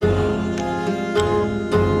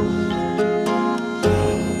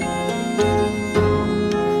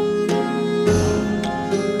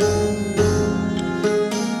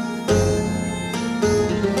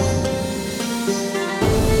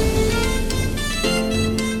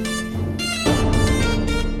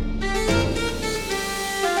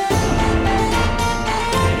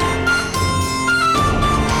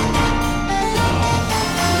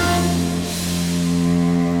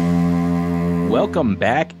welcome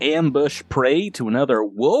back, ambush prey, to another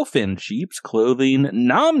wolf in sheep's clothing,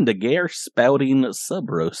 nom de guerre spouting, sub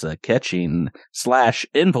rosa catching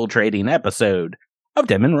 / infiltrating episode of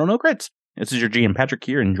Demon Roanoke Crits. This is your GM Patrick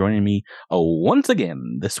here, and joining me once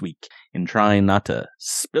again this week in trying not to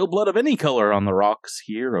spill blood of any color on the rocks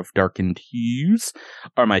here of darkened hues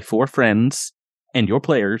are my four friends and your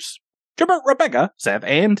players, Gilbert, Rebecca, Seth,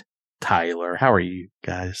 and Tyler. How are you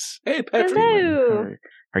guys? Hey, Patrick. Hello.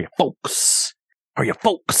 How are you folks? How are you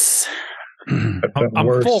folks? I'm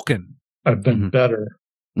worse. Falcon. I've been better.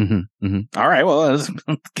 All right, well, that's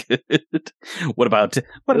good. What about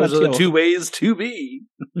Those are the you? two ways to be.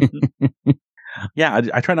 Yeah,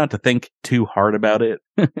 I try not to think too hard about it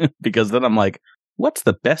because then I'm like, what's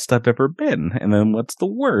the best I've ever been? And then what's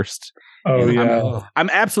the worst? Oh, And yeah. I'm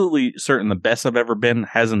absolutely certain the best I've ever been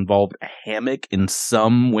has involved a hammock in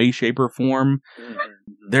some way, shape, or form.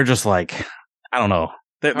 They're just like, I don't know.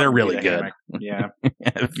 They're really good. Yeah.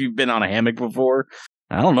 If you've been on a hammock before,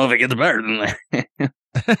 I don't know if it gets better than that.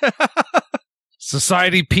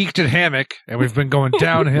 Society peaked at hammock, and we've been going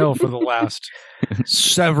downhill for the last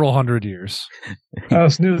several hundred years.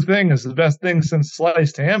 This new thing is the best thing since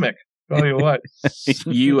sliced hammock. Tell you what.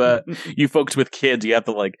 You folks with kids, you have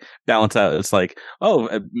to like balance out. It's like,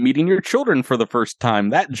 meeting your children for the first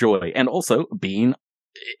time, that joy, and also being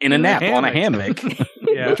in a nap on a hammock.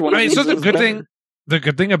 Yeah. Which one I mean, of so these is better? the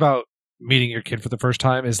good thing about meeting your kid for the first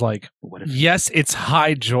time is like, yes, it's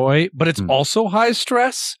high joy, but it's also high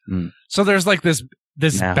stress. So there's like this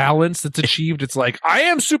balance that's achieved. It's like, I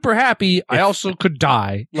am super happy. I also could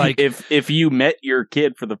die. Like if you met your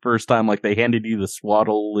kid for the first time, like they handed you the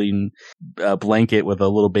swaddling blanket with a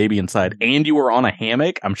little baby inside, and you were on a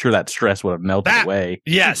hammock, I'm sure that stress would have melted away.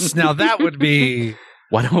 Yes, now that would be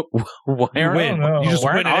Why aren't You just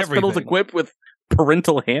why win aren't at hospitals everything. equipped with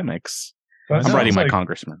parental hammocks? That I'm writing sounds my like-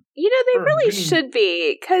 congressman. You know, they For really me- should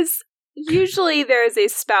be, because usually there is a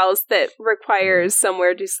spouse that requires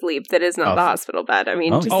somewhere to sleep that is not Oh. the hospital bed. I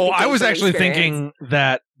mean, Oh. just Oh, speaking I was from actually experience. thinking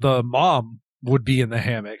that the mom would be in the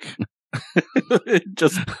hammock.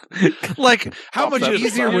 Just Like, how Off much that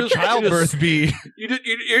easier side. would childbirth be?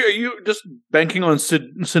 You just banking on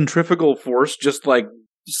centrifugal force, just like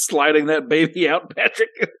sliding that baby out, Patrick?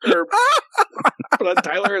 Or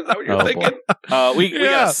Tyler, is that what you're Oh, thinking? we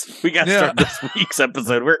Yeah. got to start this week's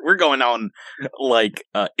episode. We're going on like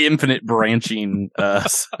infinite branching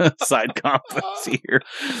side conflicts here.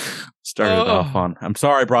 Started Oh. off on. I'm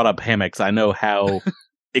sorry I brought up hammocks. I know how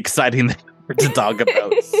exciting they are to talk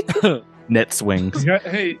about net swings.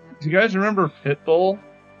 Hey, do you guys remember Pitbull?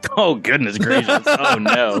 Oh goodness gracious! Oh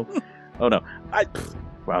no!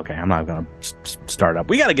 Okay, I'm not going to start up.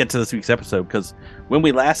 We got to get to this week's episode because when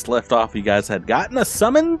we last left off, you guys had gotten a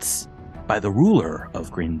summons by the ruler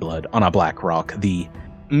of Greenblood on a Black Rock, the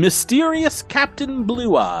mysterious Captain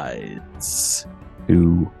Blue Eyes,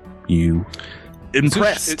 who you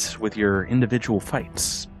impressed with your individual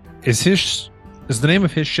fights. Is the name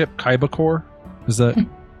of his ship Kaibakor? Is that?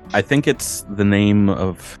 I think it's the name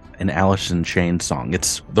of an Alice in Chains song.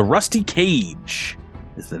 It's the Rusty Cage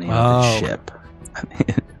is the name of the ship.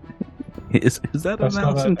 Is that That's an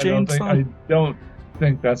not Alice in Chains song? I don't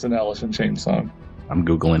think that's an Alice in Chains song. I'm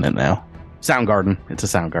Googling it now. Soundgarden. It's a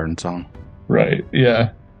Soundgarden song. Right,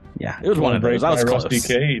 yeah. Yeah, it was one of those. I was close. Rusty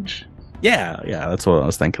Cage. Yeah, that's what I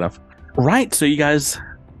was thinking of. Right, so you guys,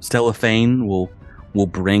 Stella Fane will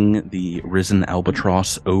bring the risen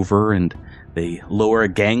albatross over, and they lower a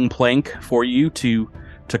gangplank for you to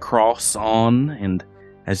cross on. And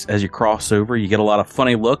as you cross over, you get a lot of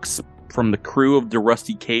funny looks from the crew of the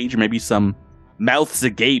Rusty Cage, maybe some mouths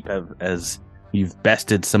agape as you've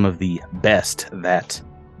bested some of the best that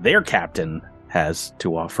their captain has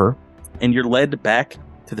to offer. And you're led back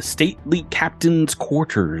to the stately captain's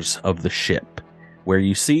quarters of the ship, where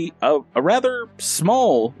you see a rather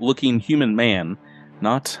small-looking human man,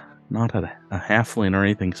 not a halfling or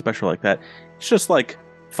anything special like that. It's just like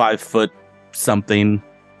 5 foot something,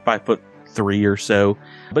 5'3" or so,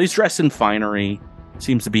 but he's dressed in finery.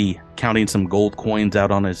 Seems to be counting some gold coins out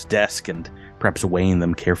on his desk and perhaps weighing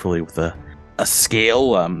them carefully with a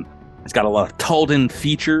scale. He's got a lot of Talden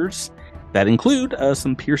features that include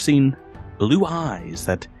some piercing blue eyes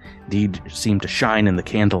that indeed seem to shine in the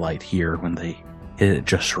candlelight here when they hit it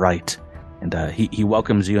just right. And he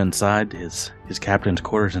welcomes you inside his captain's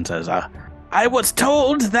quarters and says, I was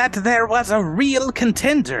told that there was a real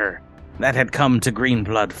contender that had come to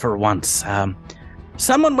Greenblood for once.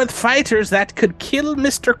 Someone with fighters that could kill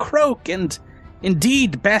Mr. Croak and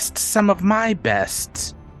indeed best some of my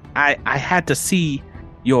best. I had to see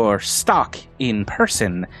your stock in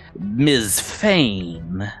person, Ms.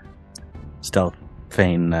 Fane. Stella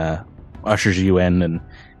Fane ushers you in and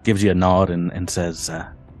gives you a nod and says,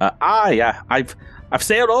 I've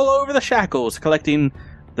sailed all over the shackles, collecting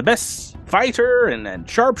the best fighter and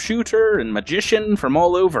sharpshooter and magician from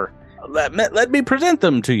all over. Let me present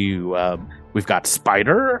them to you. We've got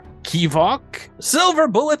Spider, Kivok, Silver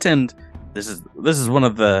Bullet, and this is one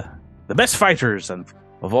of the best fighters of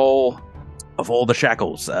all the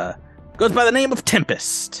shackles. Goes by the name of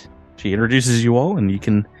Tempest. She introduces you all, and you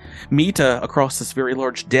can meet across this very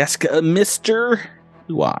large desk, Mr.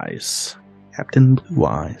 Blue Eyes, Captain Blue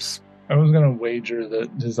Eyes. I was gonna wager that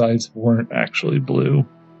his eyes weren't actually blue.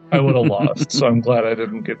 I would have lost, so I'm glad I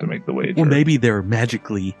didn't get to make the wager. Well, maybe they're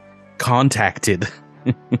magically contacted.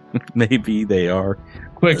 Maybe they are.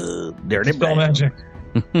 Quick, dirty spell magic.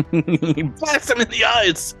 Blast him in the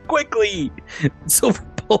eyes quickly. Silver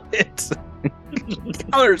Bullet.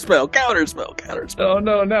 Counterspell. Oh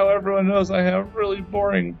no! Now everyone knows I have really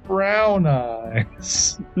boring brown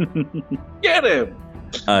eyes. Get him.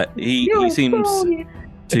 He seems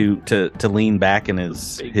to lean back in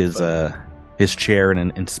his chair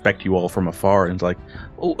and inspect you all from afar, and is like,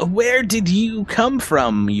 where did you come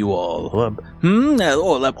from, you all?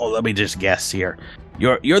 Let me just guess here.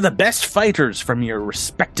 You're the best fighters from your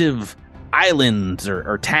respective islands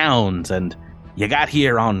or towns, and you got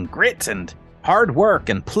here on grit and hard work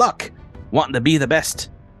and pluck, wanting to be the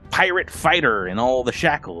best pirate fighter in all the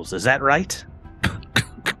shackles. Is that right?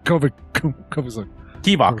 Kova's like,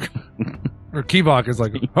 Kivok. Or Kivok is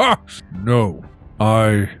like, no,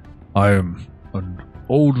 I am an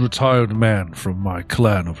old retired man from my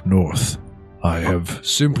clan of North. I have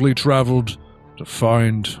simply traveled to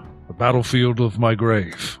find the battlefield of my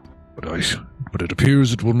grave, but it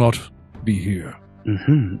appears it will not be here.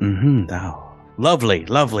 Oh, lovely.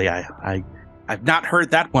 I've not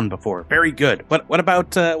heard that one before. Very good. What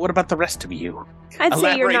about the rest of you? I'd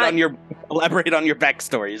say you're not. Elaborate on your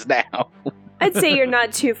backstories now. I'd say you're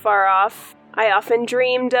not too far off. I often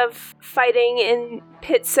dreamed of fighting in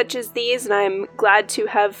pits such as these, and I'm glad to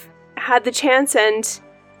have had the chance and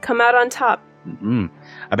come out on top.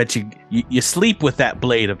 I bet you sleep with that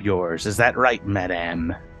blade of yours. Is that right,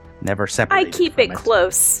 madame? Never separate. I keep it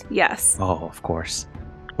close. Yes. Oh, of course.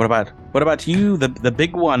 What about you, the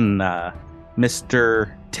big one,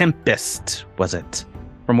 Mr. Tempest? Was it?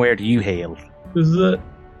 From where do you hail?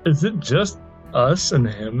 Is it just us and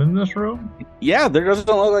him in this room? Yeah, there doesn't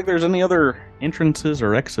look like there's any other entrances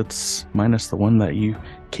or exits, minus the one that you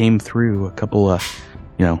came through. A couple of,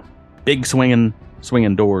 big swinging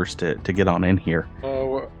doors to get on in here.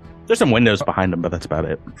 There's some windows behind them, but that's about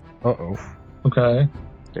it. Okay.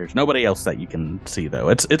 There's nobody else that you can see, though.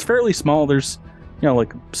 It's fairly small. There's,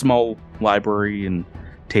 like a small library and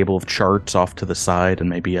table of charts off to the side, and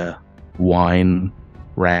maybe a wine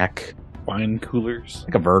rack. Wine coolers?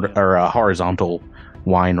 Like a horizontal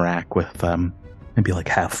wine rack with maybe like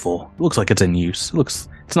half full. It looks like it's in use. It's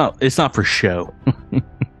not for show.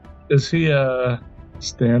 Is he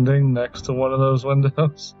standing next to one of those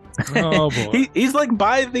windows? Oh boy. He's like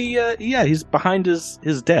by the he's behind his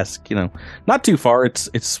desk, Not too far.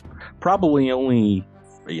 It's probably only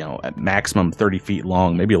at maximum 30 feet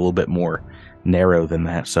long, maybe a little bit more narrow than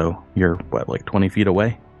that. So you're like 20 feet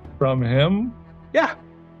away from him? Yeah.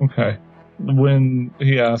 Okay. When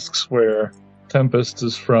he asks where Tempest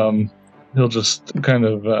is from, he'll just kind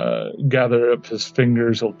of gather up his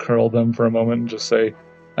fingers, he'll curl them for a moment and just say,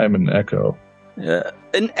 I'm an echo.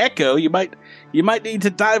 An echo? You might need to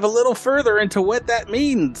dive a little further into what that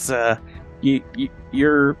means.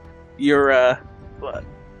 You're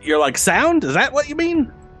like sound? Is that what you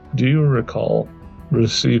mean? Do you recall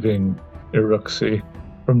receiving Iruxi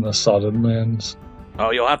from the Sodden Lands? Oh,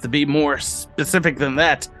 you'll have to be more specific than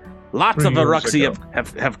that. Lots of Iruxi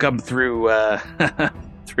have come through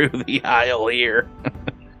through the aisle here.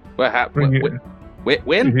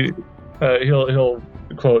 When? He'll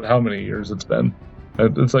quote how many years it's been.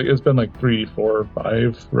 It's been like 3, 4,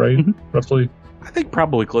 5, right? Mm-hmm. Roughly. I think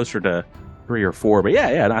probably closer to 3 or 4, but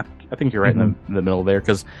yeah, I think you're right in the middle there,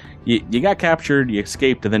 because you got captured, you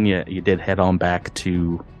escaped, and then you did head on back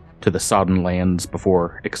to the Sodden Lands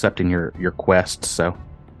before accepting your quest. So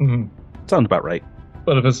sounds about right.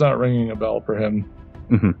 But if it's not ringing a bell for him,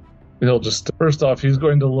 he'll just, first off, he's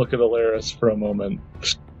going to look at Alaris for a moment,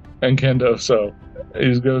 and Kendo, so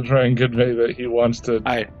he's going to try and convey that he wants to.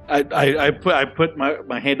 I put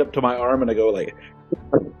my hand up to my arm and I go like.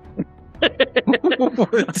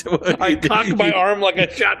 I cock my arm like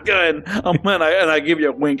a shotgun, and I give you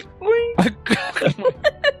a wink.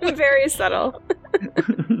 Very subtle.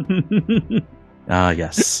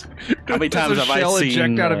 Yes. How many times have I seen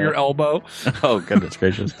eject out of your elbow? Oh, goodness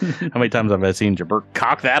gracious. How many times have I seen Jabert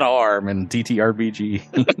cock that arm in TTRPG?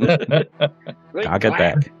 Cock it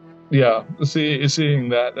back. Yeah, seeing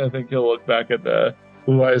that, I think he'll look back at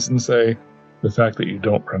Blue Eyes and say, the fact that you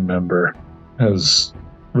don't remember has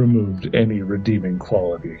removed any redeeming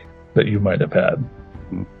quality that you might have had.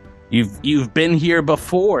 You've been here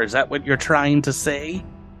before, is that what you're trying to say?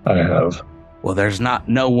 I have. Well, there's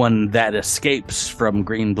no one that escapes from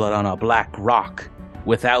green blood on a black rock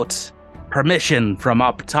without permission from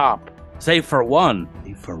up top. Save for one.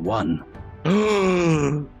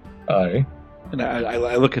 Aye. And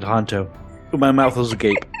I look at Honto. My mouth is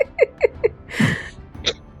agape.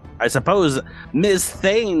 I suppose, Ms.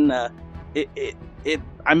 Thane,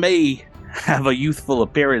 I may have a youthful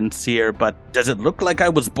appearance here, but does it look like I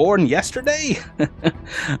was born yesterday?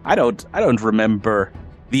 I don't remember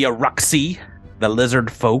the Aruxi, the lizard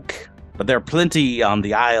folk, but there are plenty on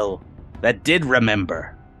the Isle that did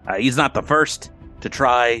remember. He's not the first to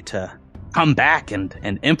try to come back and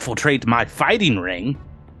infiltrate my fighting ring.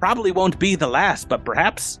 Probably won't be the last, but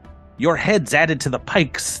perhaps your heads added to the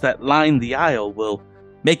pikes that line the Isle will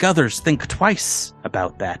make others think twice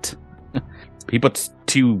about that. He puts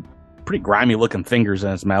two pretty grimy-looking fingers in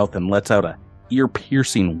his mouth and lets out a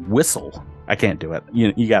ear-piercing whistle. I can't do it.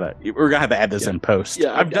 We're gonna have to add this in post.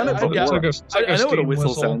 Yeah, I've done it before. I know what a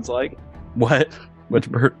whistle sounds like. What? Which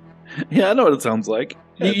bird? Yeah, I know what it sounds like.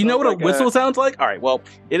 You know what a whistle sounds like? All right, well,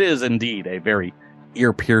 it is indeed a very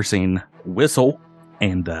ear-piercing whistle,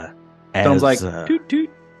 and sounds like toot toot.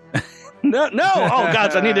 No! Oh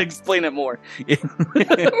gosh, I need to explain it more.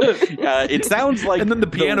 It sounds like, and then the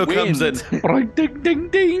piano comes in. Ding ding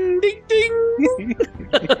ding ding ding.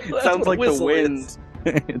 It sounds like the wind.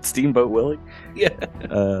 It's Steamboat Willie. Yeah.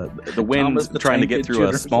 The wind trying to get through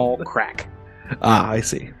a small crack. I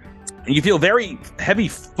see. And you feel very heavy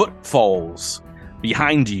footfalls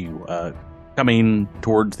behind you, coming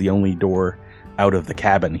towards the only door out of the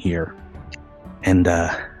cabin here. And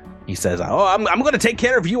he says, I'm going to take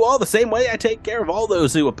care of you all the same way I take care of all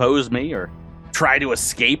those who oppose me or try to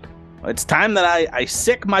escape. It's time that I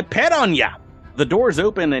sick my pet on ya. The doors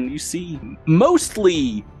open and you see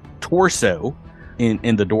mostly torso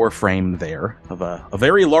in the door frame there of a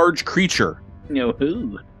very large creature.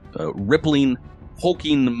 Rippling,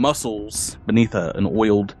 hulking muscles beneath an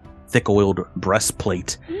thick oiled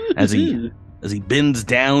breastplate. As he bends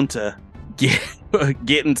down to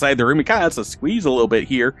get inside the room, he kind of has to squeeze a little bit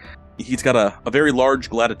here. He's got a very large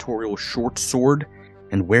gladiatorial short sword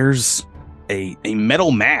and wears a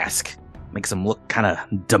metal mask. Makes him look kind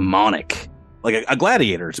of demonic, like a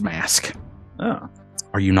gladiator's mask. Oh,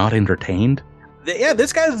 are you not entertained? Yeah,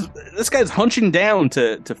 this guy's hunching down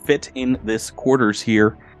to fit in this quarters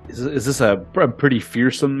here. Is this a pretty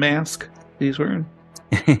fearsome mask he's wearing?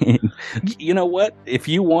 You know what? If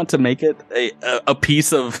you want to make it a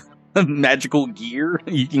piece of magical gear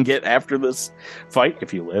you can get after this fight,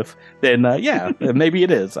 if you live, then yeah, maybe it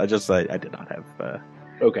is. I did not have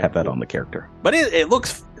have that on the character, but it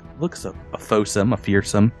looks a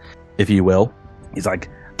fearsome, if you will. He's like,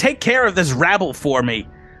 take care of this rabble for me.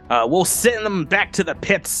 We'll send them back to the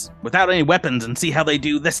pits without any weapons and see how they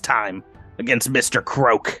do this time against Mr.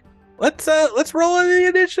 Croak. Let's roll in the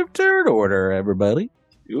initiative turn order, everybody.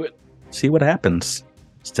 Do it. See what happens.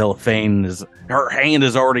 Stella Fane her hand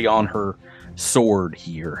is already on her sword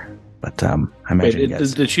here, but I imagine.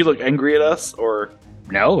 Wait, did she look angry at us, or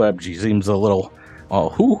no? She seems a little.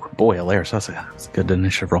 Oh, boy, Alaris, that's a good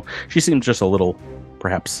initiative roll. She seems just a little,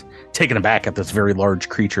 perhaps, taken aback at this very large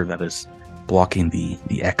creature that is blocking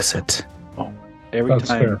the exit. Oh, every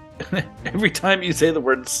time you say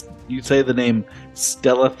the name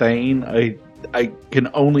Stella Fane, I can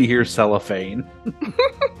only hear Stella Fane.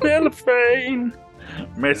 Stella Fane,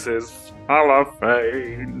 Mrs. Stella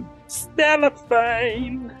Fane, Stella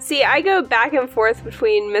Fane. See, I go back and forth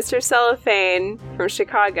between Mr. Stella Fane from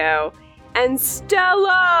Chicago and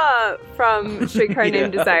Stella from Streetcar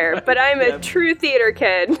Named Desire, but I'm a true theater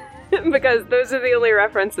kid. Because those are the only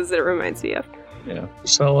references that it reminds me of. Yeah.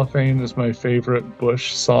 Stella Fane is my favorite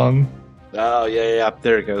Bush song. Oh, yeah.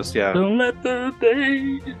 There it goes, yeah. Don't let the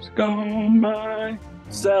days go by.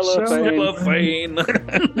 Stella Fane.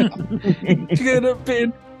 It could have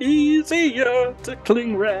been easier to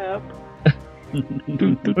cling wrap.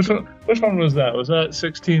 Which one was that? Was that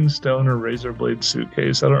 16 Stone or Razorblade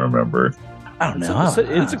Suitcase? I don't remember. I don't know.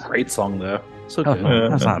 It's a great song, though. So good. I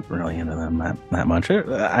was not really into them that much.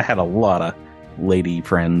 I had a lot of lady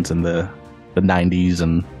friends in the 90s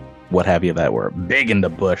and what have you that were big into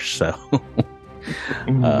Bush, so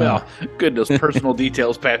Well, goodness, personal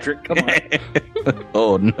details, Patrick. Come on.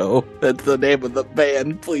 Oh no, that's the name of the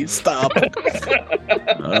band. Please stop.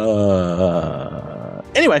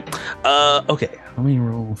 Anyway, okay. Let me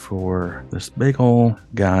roll for this big old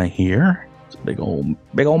guy here. This big old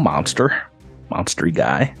monstery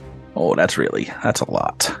guy. Oh, that's a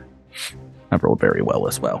lot. I've rolled very well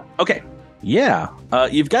as well. Okay. Yeah.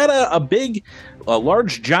 You've got a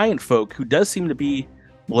large giant folk who does seem to be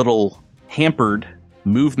a little hampered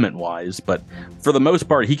movement-wise, but for the most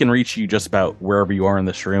part, he can reach you just about wherever you are in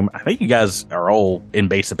this room. I think you guys are all in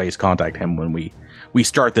base-to-base contact him when we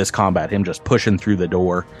start this combat. Him just pushing through the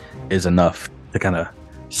door is enough to kind of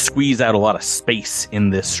squeeze out a lot of space in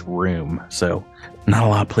this room. So not a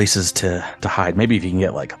lot of places to hide. Maybe if you can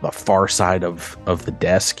get like the far side of the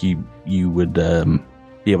desk, you would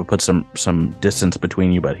be able to put some distance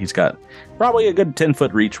between you, but he's got probably a good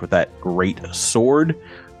 10-foot reach with that great sword,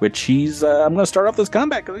 which he's I'm going to start off this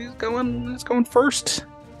combat because he's going first.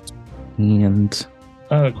 And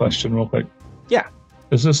I have a question real quick. Yeah.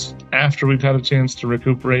 Is this after we've had a chance to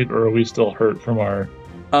recuperate, or are we still hurt from our...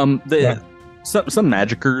 some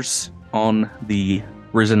magicers on the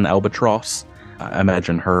risen albatross. I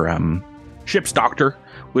imagine her ship's doctor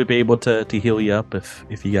would be able to heal you up if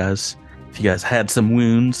you guys had some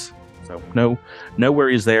wounds. So no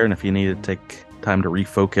worries there. And if you need to take time to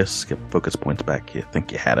refocus, get focus points back, you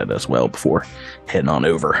think you had it as well before heading on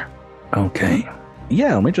over. Okay.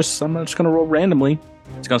 Yeah, I'm just going to roll randomly.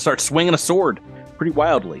 He's going to start swinging a sword pretty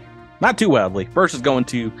wildly. Not too wildly. First is going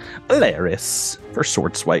to Laris for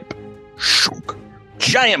sword swipe. Shook.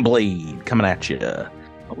 Giant blade coming at you.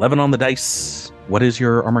 11 on the dice. What is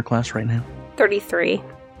your armor class right now? 33.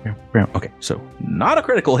 Okay, so not a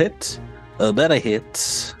critical hit, but a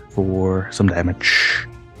hit for some damage.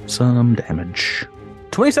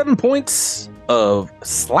 27 points of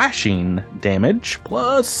slashing damage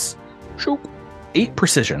plus 8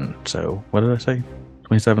 precision. So what did I say?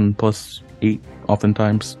 27 plus 8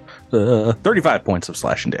 oftentimes. 35 points of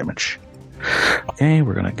slashing damage. Okay,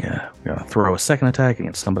 we're gonna throw a second attack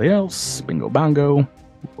against somebody else. Bingo bongo.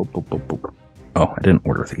 Boop, boop, boop, boop. Oh, I didn't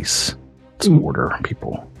order these. Let's order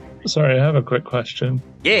people. Sorry, I have a quick question.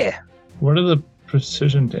 Yeah. Where did the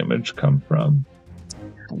precision damage come from?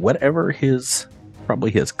 Whatever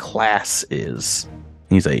probably his class is.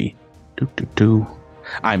 He's a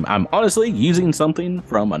I'm honestly using something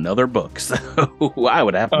from another book, so I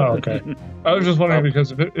would have to. Oh, okay. I was just wondering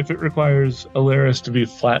because if it requires Alaris to be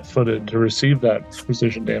flat-footed to receive that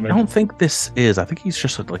precision damage. I don't think this is. I think he's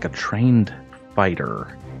just like a trained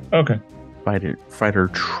fighter. Okay. Fighter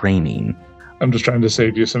training. I'm just trying to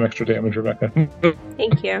save you some extra damage, Rebecca.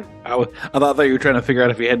 Thank you. I thought you were trying to figure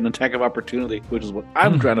out if he had an attack of opportunity, which is what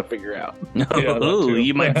I'm trying to figure out.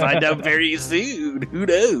 You might find out very soon. Who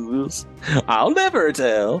knows? I'll never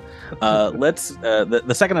tell.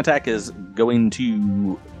 The second attack is going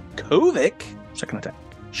to Kovic. Second attack.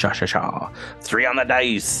 Sha. 3 on the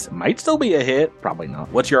dice. Might still be a hit. Probably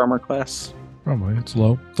not. What's your armor class? Probably. It's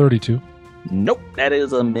low. 32. Nope. That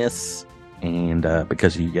is a miss. And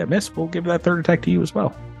because you get missed, we'll give that third attack to you as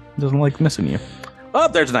well. He doesn't like missing you. Oh,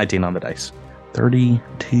 there's a 19 on the dice.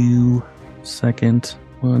 32. Second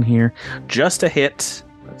one here. Just a hit.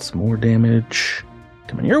 That's more damage.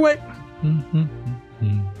 Coming your way. I'm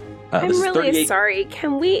really sorry.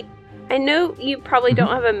 Can we... I know you probably don't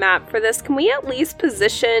have a map for this. Can we at least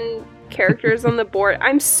position characters on the board?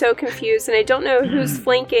 I'm so confused, and I don't know who's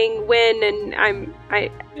flanking when, and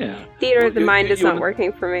Theater of the Mind is not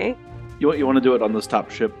working for me. You want to do it on this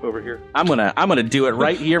top ship over here? I'm gonna do it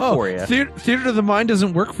right here for you. Theater of the Mind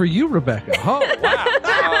doesn't work for you, Rebecca. Oh wow!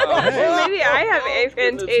 Maybe I have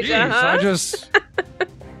aphantasia. I just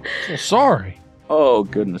so sorry. Oh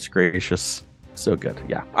goodness gracious! So good.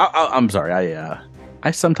 Yeah, I'm sorry.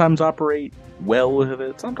 I sometimes operate well with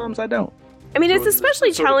it. Sometimes I don't. I mean, it's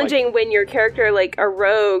especially challenging when your character, like a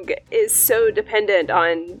rogue, is so dependent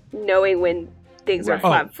on knowing when things are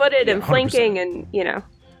flat-footed and flanking, 100%. And you know.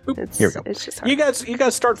 Here we go. It's just hard. You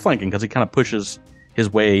guys start flanking because he kind of pushes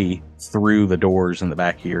his way through the doors in the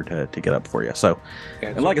back here to get up for you. So,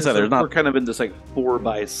 and like I said, we're kind of in this like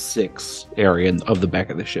 4x6 area of the back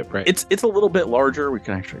of the ship, right? It's a little bit larger. We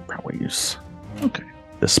can actually probably use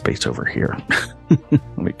this space over here.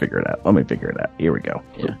 Let me figure it out. Here we go.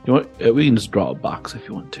 Yeah. We can just draw a box if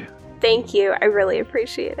you want to. Thank you. I really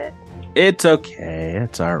appreciate it. It's okay.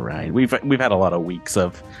 It's all right. We've had a lot of weeks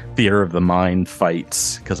of Theater of the Mind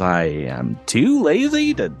fights because I am too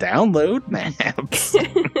lazy to download maps.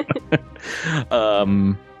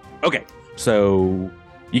 Okay, so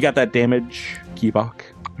you got that damage, Keybock?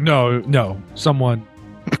 No. Someone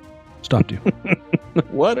stopped you.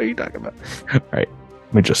 What are you talking about? All right.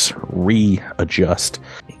 Let me just readjust.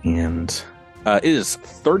 And it is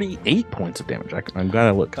 38 points of damage. I'm glad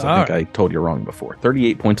I looked because I think I told you wrong before.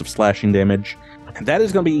 38 points of slashing damage. And that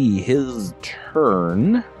is going to be his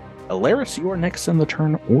turn. Alaris, you are next in the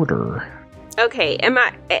turn order. Okay.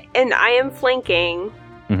 I am flanking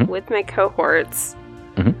with my cohorts.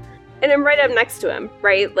 And I'm right up next to him,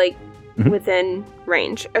 right? Like within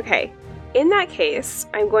range. Okay. In that case,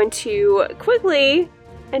 I'm going to quickly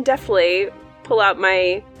and deftly pull out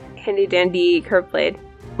my handy-dandy curve blade.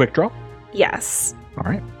 Quick draw? Yes. All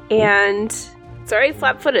right. And it's already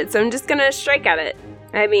flat-footed, so I'm just going to strike at it.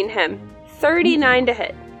 I mean him. 39 to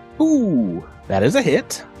hit. Ooh, that is a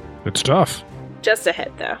hit. Good stuff. Just a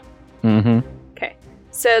hit, though. Mm-hmm. Okay.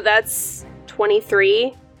 So that's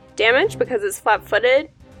 23 damage because it's flat-footed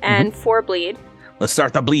and 4 bleed. Let's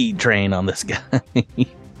start the bleed train on this guy.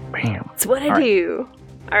 Bam. That's what I do.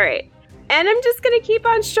 All right. And I'm just going to keep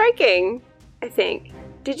on striking, I think.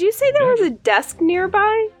 Did you say there was a desk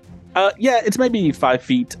nearby? Yeah, it's maybe 5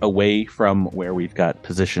 feet away from where we've got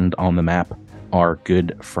positioned on the map our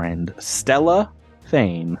good friend Stella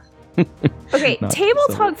Fane. Okay, table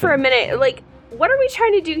talk for a minute. Like, what are we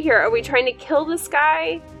trying to do here? Are we trying to kill this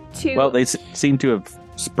guy to... Well, they seem to have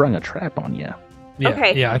sprung a trap on you. Yeah,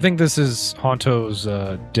 okay. Yeah, I think this is Honto's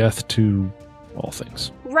death to all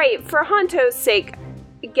things. Right, for Honto's sake,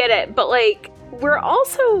 get it. But, like, we're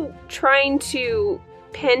also trying to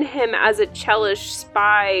pin him as a Chelish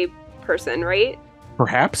spy person, right?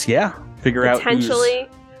 Perhaps, yeah. Figure out potentially.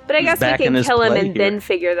 But I guess we can kill him and then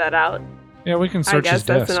figure that out. Yeah, we can search his desk.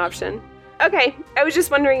 I guess that's an option. Okay, I was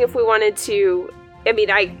just wondering if we wanted to... I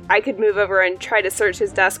mean, I could move over and try to search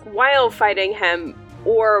his desk while fighting him,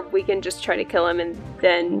 or we can just try to kill him and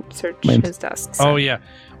then search his desk. So. Oh, yeah.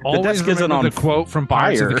 Always remember the quote from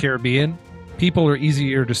Pirates of the Caribbean. People are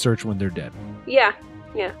easier to search when they're dead. Yeah.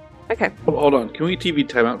 Okay. Hold on. Can we TV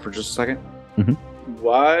timeout for just a second? Mm-hmm.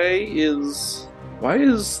 Why is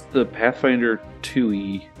the Pathfinder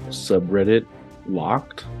 2e subreddit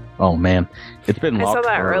locked? Oh man, it's been locked. I saw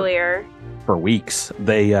that earlier. For weeks.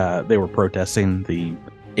 They were protesting the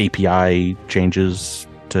API changes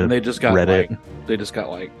to and they just got Reddit. They just got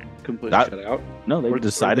completely shut out. No, they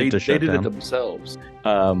decided to shut down. They did it themselves.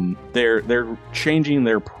 They're changing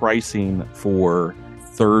their pricing for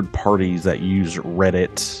third parties that use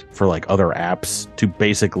Reddit for other apps to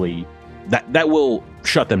basically that will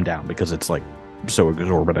shut them down because it's so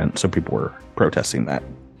exorbitant. So people were protesting that.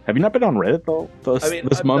 Have you not been on Reddit though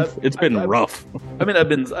this month? It's been rough. I mean, I've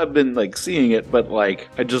been seeing it, but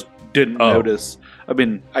I just didn't notice. I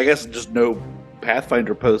mean, I guess just no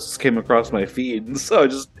Pathfinder posts came across my feed, and so I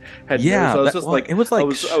just had. Yeah, I was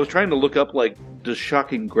I was trying to look up does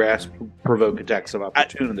shocking grasp provoke attacks of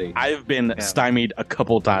opportunity? I've been stymied a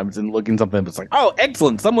couple times in looking something that's oh,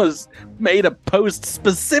 excellent! Someone's made a post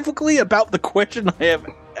specifically about the question I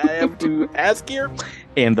have to ask here,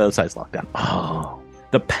 and the site's locked down. Oh.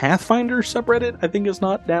 The Pathfinder subreddit, I think, is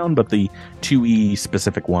not down, but the 2E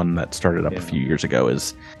specific one that started up a few years ago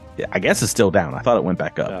I guess, is still down. I thought it went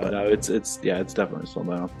back up. No, it's definitely still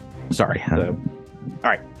down. Sorry. All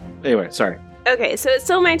right. Anyway, sorry. Okay, so it's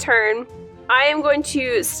still my turn. I am going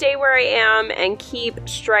to stay where I am and keep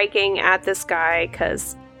striking at this guy,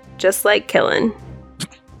 because just like killing.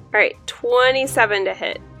 All right, 27 to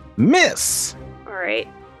hit. Miss! All right.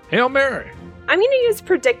 Hail Mary! I'm going to use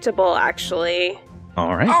predictable, actually.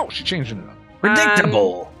 All right. Oh, she's changing it up.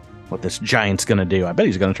 Predictable. What this giant's going to do. I bet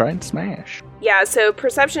he's going to try and smash. Yeah, so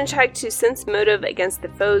perception check to sense motive against the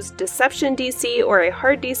foe's deception DC or a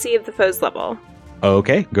hard DC of the foe's level.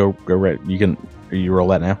 Okay, go right. You roll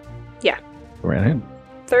that now? Yeah. Go right ahead.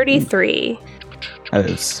 33. That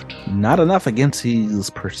is not enough against his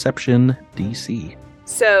perception DC.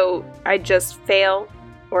 So I just fail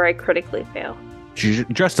or I critically fail?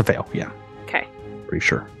 Just a fail, yeah. Okay. Pretty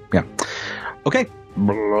sure. Yeah. Okay.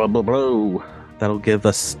 Blah, blah, blah. That'll give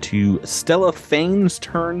us to Stella Fane's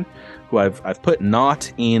turn, who I've put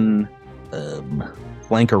not in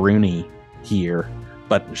Flankaroony here,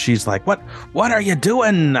 but she's like, "What are you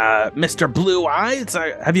doing, Mr. Blue Eyes?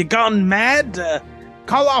 Have you gone mad?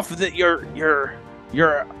 Call off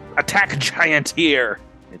your attack giant here."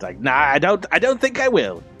 He's like, "Nah, I don't think I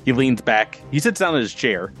will." He leans back. He sits down in his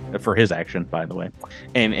chair for his action, by the way,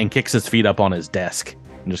 and kicks his feet up on his desk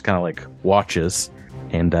and just kind of watches.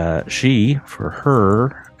 And she, for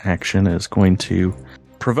her action, is going to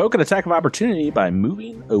provoke an attack of opportunity by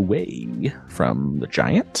moving away from the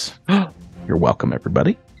giant. You're welcome,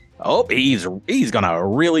 everybody. Oh, he's gonna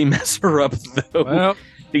really mess her up, though. Well,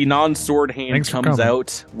 the non-sword hand comes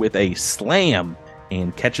out with a slam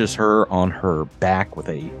and catches her on her back with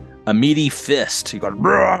a a meaty fist. You go,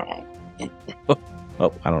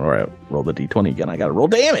 oh, I don't know where I rolled the d20 again. I got to roll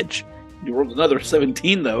damage. You rolled another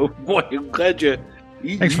 17, though. Boy, I'm glad you...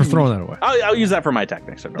 Thanks for throwing that away. I'll use that for my attack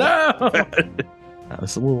next time. No!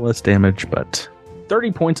 It's a little less damage, but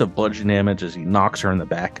 30 points of bludgeon damage as he knocks her in the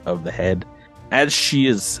back of the head. As she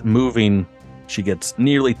is moving, she gets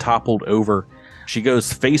nearly toppled over. She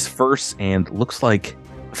goes face first and looks like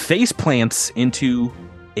face plants into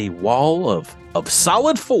a wall of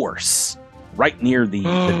solid force right near the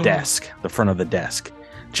desk, the front of the desk.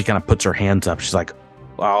 She kind of puts her hands up. She's like,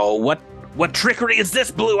 "Oh, what trickery is this,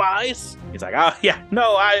 Blue Eyes?" He's like, "Oh yeah,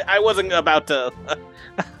 no, I wasn't about to I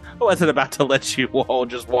wasn't about to let you all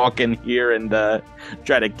just walk in here and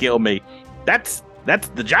try to kill me. That's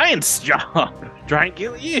the giant's job. Try and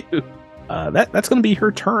kill you." That's going to be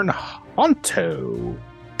her turn. Honto.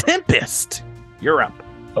 Tempest, you're up.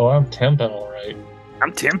 Oh, I'm temping, all right.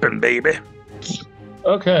 I'm temping, baby.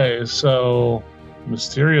 Okay, so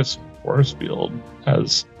mysterious force field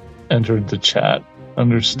has entered the chat.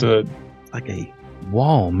 Understood. Like a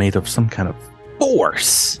wall made of some kind of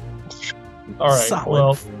force. All right,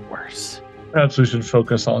 Solid force. Perhaps we should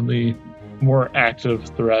focus on the more active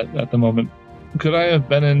threat at the moment. Could I have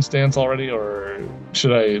been in stance already, or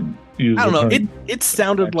should I use... I don't know. It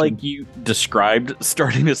sounded action? Like you described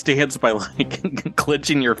starting a stance by like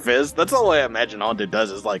clenching your fist. That's all I imagine Honto does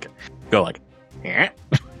is like go like,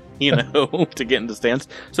 you know, to get into stance.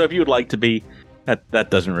 So if you would like to be, that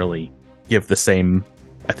doesn't really give the same,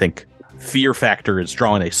 I think, fear factor as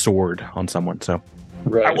drawing a sword on someone. So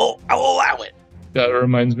right. I will allow it. That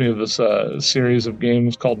reminds me of this series of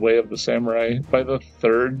games called Way of the Samurai. By the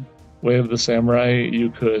third Way of the Samurai,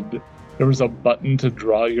 there was a button to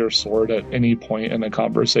draw your sword at any point in a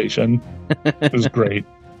conversation. It was great.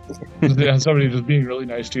 Somebody just being really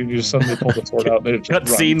nice to you, and you just suddenly pull the sword out. And cut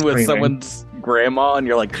scene with someone's grandma, and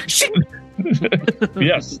you're like, shit.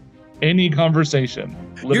 Yes, any conversation.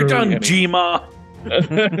 You're done, Jima.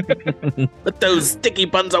 Put those sticky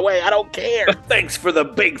buns away. I don't care. Thanks for the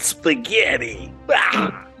big spaghetti.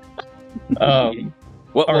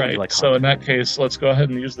 All right, like, so in that case, let's go ahead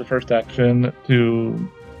and use the first action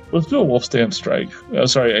to... Let's do a wolf stand strike.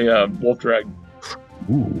 A wolf drag.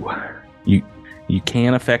 Ooh. You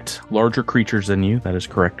can affect larger creatures than you. That is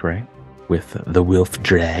correct, right? With the wolf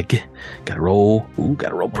drag. Gotta roll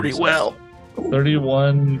pretty well.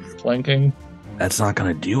 31 flanking. That's not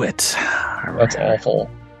gonna do it. That's awful.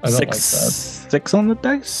 I don't like that. 6 on the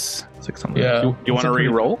dice? 6 on the dice. Do you want to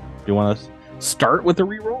re-roll? Do you want to start with a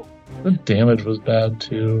re-roll? The damage was bad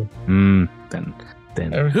too.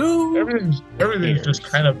 Then everything's just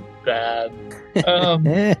kind of bad.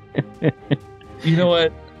 You know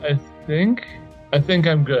what? I think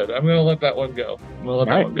I'm good. I'm gonna let that one go. All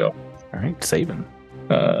right, saving.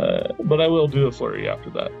 But I will do a flurry after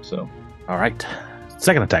that. So. All right.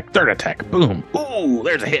 Second attack, third attack. Boom. Ooh,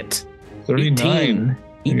 there's a hit. 39.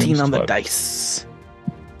 18 on the dice.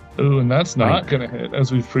 Ooh, and that's not going to hit,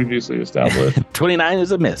 as we've previously established. 29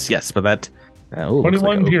 is a miss, yes, but that... 21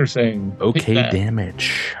 like piercing. Okay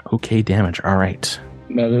damage. Okay damage, all right.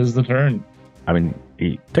 That is the turn. I mean,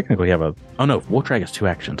 you technically have a... Oh no, Wolf Drag has 2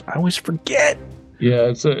 actions. I always forget. Yeah,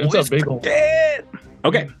 it's a big one.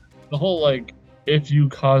 Okay. The whole, like, if you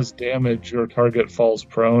cause damage, your target falls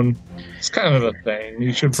prone. It's kind of a thing.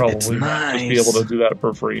 You should probably not just be able to do that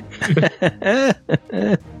for free.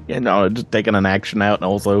 Yeah, no, just taking an action out and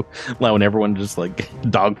also allowing everyone to just like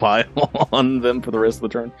dogpile on them for the rest of the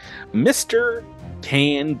turn. Mr.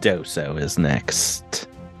 Candoso is next.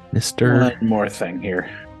 One more thing here.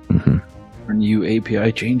 Mm-hmm. Are new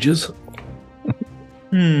API changes?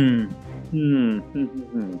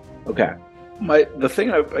 Okay. I'm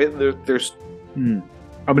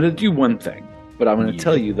going to do one thing, but I'm going to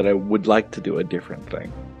tell you that I would like to do a different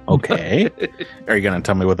thing. Okay. Are you going to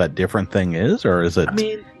tell me what that different thing is, or is it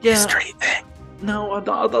a straight thing? No,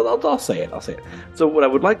 I'll say it. So what I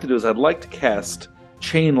would like to do is I'd like to cast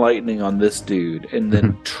Chain Lightning on this dude and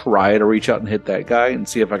then try to reach out and hit that guy and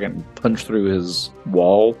see if I can punch through his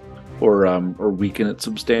wall or weaken it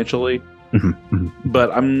substantially.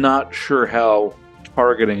 But I'm not sure how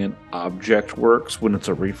targeting an object works when it's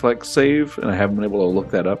a reflex save, and I haven't been able to look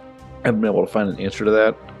that up. I haven't been able to find an answer to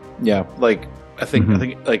that. Yeah, like I think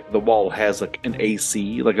like the wall has like an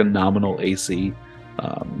AC, like a nominal AC,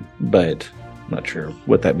 but I'm not sure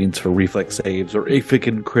what that means for reflex saves or if it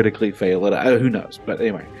can critically fail it. Who knows? But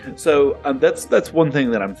anyway, so that's one thing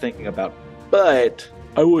that I'm thinking about. But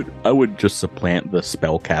I would just supplant the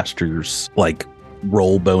spellcaster's like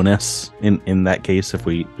roll bonus in that case if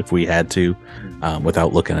we had to,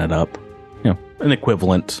 without looking it up. You know, an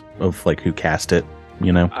equivalent of like who cast it.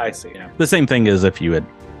 You know, I see. Yeah. The same thing as if you had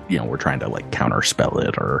we're trying to like counterspell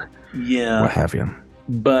it or what have you.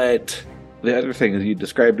 But the other thing is, you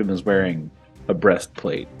described him as wearing a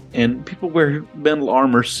breastplate, and people wear metal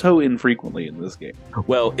armor so infrequently in this game.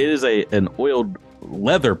 Well, it is an oiled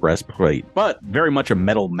leather breastplate, but very much a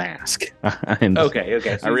metal mask. Okay.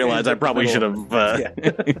 So I realize I probably should have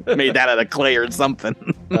made that out of clay or something.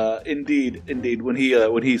 Indeed. When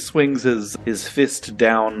he swings his fist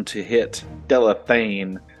down to hit Stella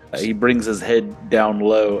Fane, he brings his head down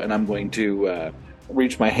low, and I'm going to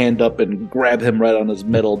reach my hand up and grab him right on his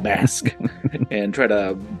metal mask and try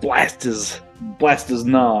to blast his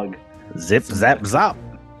nog. Zip, zap, zop.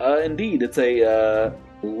 Indeed, it's a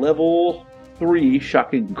level 3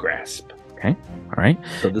 shocking grasp. Okay, all right.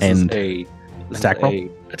 So this is a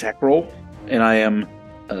attack roll, and I am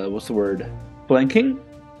flanking.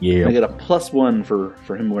 Yeah. I get a +1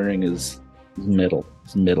 for him wearing his metal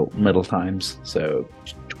times. So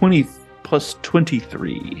 20 plus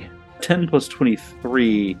 23. 10 plus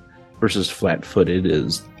 23 versus flat-footed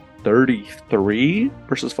is 33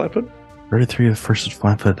 versus flat-footed. 33 versus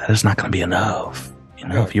flat-footed. That is not going to be enough.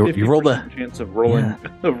 If you roll the chance of rolling.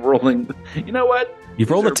 You know what? You've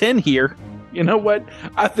rolled a 10 here. You know what?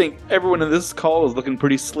 I think everyone in this call is looking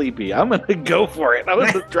pretty sleepy. I'm going to go for it. I'm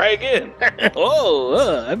going to try again.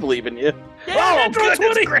 I believe in you. Yeah,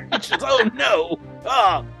 goodness gracious. Oh, no.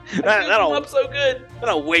 Oh, that'll up so good.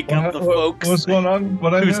 That'll wake up the folks. What's going on?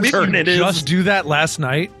 Whose turn it is? Just do that last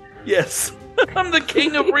night? Yes. I'm the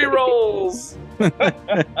king of rerolls.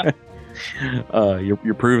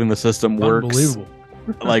 You're proving the system works. Unbelievable.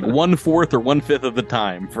 Like 1/4 or 1/5 of the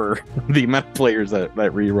time for the amount of players that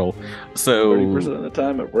reroll. So 30% of the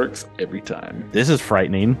time, it works every time. This is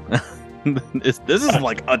frightening. This is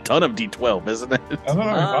like a ton of D12, isn't it? I don't know what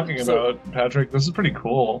you're talking about, Patrick. This is pretty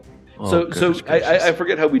cool. So I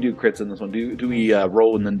forget how we do crits in this one. Do we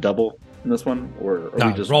roll and then double in this one, or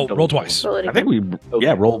we just roll twice? I think we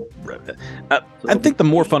roll. I think the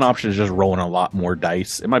more fun option is just rolling a lot more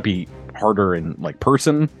dice. It might be harder in like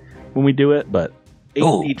person when we do it, but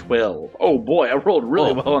 8d12. Oh boy, I rolled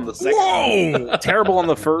really well on the second. Whoa! Terrible on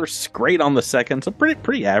the first, great on the second. So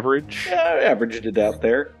pretty average. Yeah, I averaged it out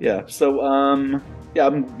there. Yeah. So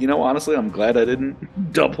honestly, I'm glad I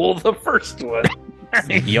didn't double the first one.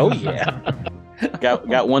 Yo, yeah. Got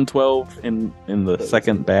 112 in the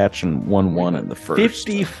second batch and 1 in the first.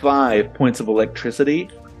 55 points of electricity.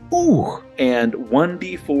 Ooh. And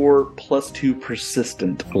 1d4 plus 2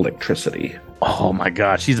 persistent electricity. Oh my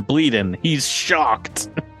gosh, he's bleeding. He's shocked.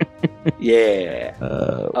 Yeah.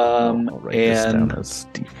 I'll write this down as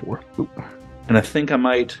D4. Ooh. And I think I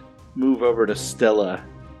might move over to Stella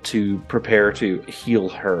to prepare to heal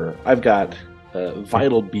her. I've got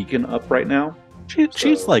Vital Beacon up right now.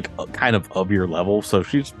 She's like kind of your level, so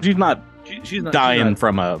she's not dying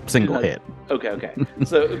from a single hit. Okay.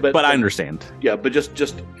 So, but I understand. Yeah, but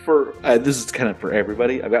just for this is kind of for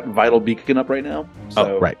everybody. I've got Vital Beacon up right now.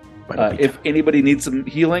 So, right. If anybody needs some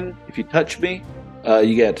healing, if you touch me,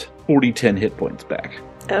 you get 10 hit points back.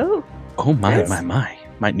 Oh my!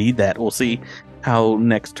 Might need that. We'll see how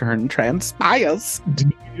next turn transpires. Did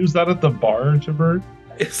you use that at the bar, Jabert?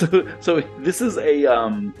 So this is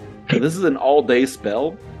this is an all-day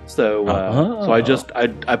spell. So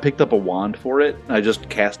I picked up a wand for it. And I just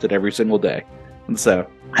cast it every single day, and so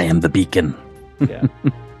I am the beacon. Yeah,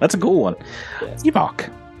 that's a cool one. Yeah. Evok,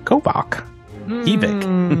 Kovok,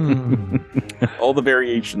 Evik, all the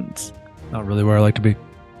variations. Not really where I like to be.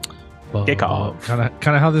 Kick off. Kind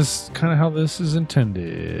of how this is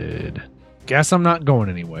intended. Guess I'm not going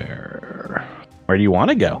anywhere. Where do you want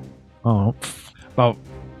to go? Oh, about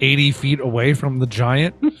 80 feet away from the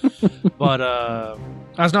giant, but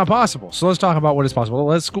that's not possible. So let's talk about what is possible.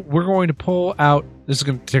 We're going to pull out. This is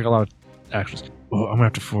going to take a lot of actions. Oh, I'm going to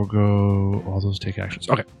have to forego all those take actions.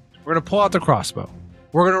 Okay, we're going to pull out the crossbow.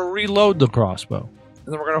 We're going to reload the crossbow,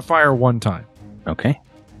 and then we're going to fire one time. Okay.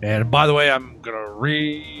 And by the way, I'm going to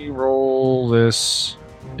re-roll this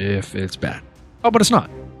if it's bad. Oh, but it's not.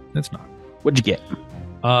 It's not. What'd you get?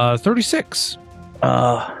 36.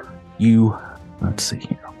 Let's see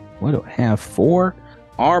here. What do I have for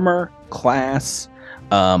armor class?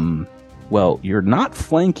 Well, you're not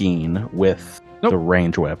flanking with the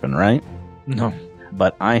range weapon, right? No.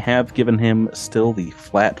 But I have given him still the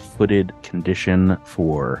flat-footed condition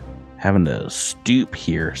for having to stoop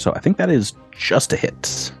here, so I think that is just a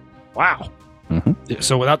hit. Wow. Mm-hmm.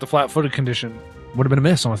 So without the flat-footed condition, would have been a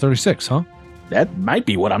miss on a 36, huh? That might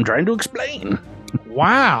be what I'm trying to explain.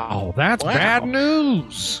 Wow, that's bad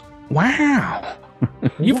news. Wow.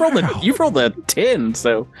 You've rolled a 10,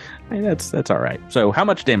 so I mean, that's all right. So how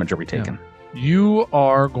much damage are we taking? You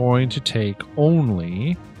are going to take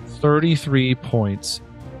only 33 points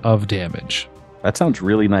of damage. That sounds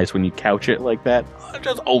really nice when you couch it like that.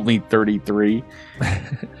 Just only 33.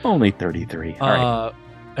 Only 33. All right.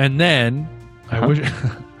 And then I wish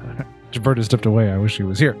Jaberta stepped away. I wish he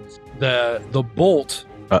was here. The bolt.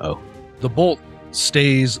 The bolt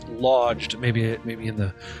stays lodged, maybe in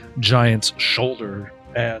the giant's shoulder,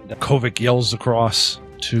 and Kovic yells across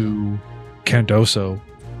to Candoso.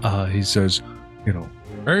 He says, aim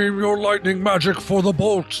your lightning magic for the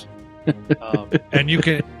bolt. And you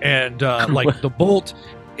can, like the bolt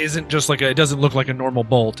isn't just like it doesn't look like a normal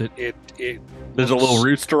bolt. It there's a little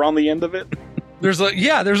rooster on the end of it. There's a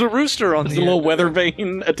rooster on the end. There's a little weather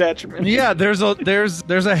vane attachment. Yeah, there's a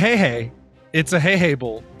hey. It's a hey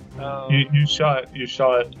bolt. You shot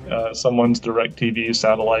someone's DirecTV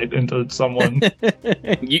satellite into someone.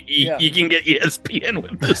 You can get ESPN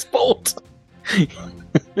with this bolt.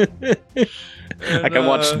 I can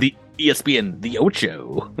watch the ESPN The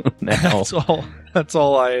Ocho now. That's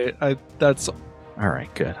all I all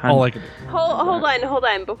right, good. All I can do. Hold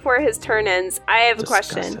on. Before his turn ends, I have a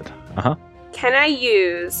question. Can I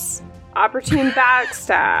use opportune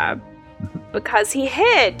backstab because he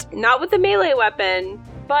hit not with the melee weapon,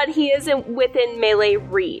 but he isn't within melee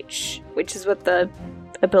reach, which is what the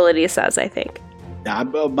ability says, I think. Yeah,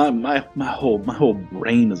 my whole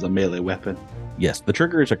brain is a melee weapon. Yes, the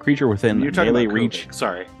trigger is a creature within melee reach.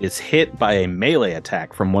 Sorry, is hit by a melee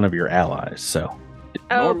attack from one of your allies. So,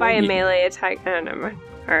 by a melee attack. Oh, never mind.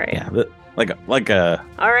 All right. Yeah, like a.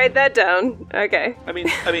 I'll write that down. Okay. I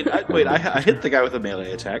hit the guy with a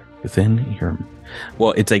melee attack within your.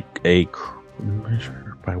 Well, it's a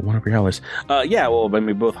by one of your allies.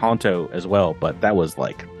 Both Honto as well, but that was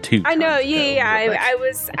like 2. I know. Yeah.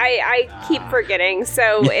 I keep forgetting,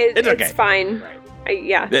 so it's okay. Fine. Right.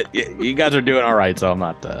 You guys are doing all right, so I'm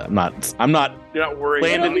not. You're not worried.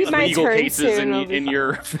 Landing illegal cases in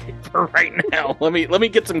your favor right now. Let me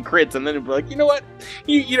get some crits, and then it'll be like, you know what?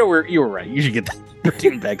 You were right. You should get that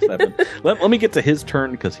 13 back 7. Let me get to his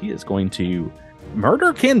turn because he is going to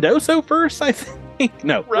murder Candoso first. I think.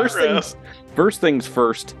 No. First things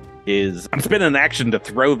first is I'm spending an action to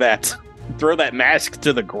throw that mask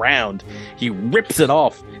to the ground. He rips it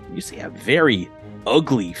off. You see a very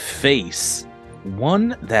ugly face.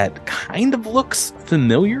 One that kind of looks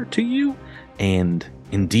familiar to you, and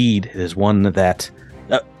indeed it is one that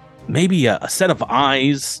maybe a set of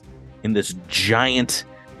eyes in this giant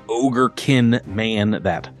ogrekin man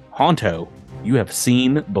that Honto you have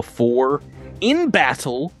seen before in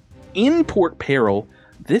battle in Port Peril.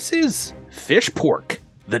 This is Fishpork,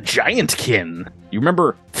 the Giantkin. You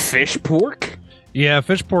remember Fishpork? Yeah,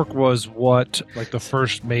 Fishpork was the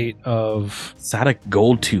first mate of Sadak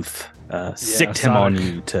Goldtooth. Sicked him on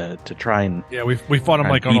you to try and we fought him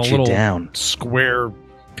like on a little square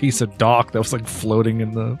piece of dock that was like floating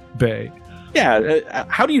in the bay. Yeah,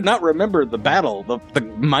 how do you not remember the battle, the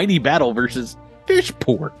mighty battle versus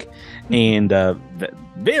Fishpork? And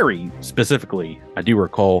very specifically, I do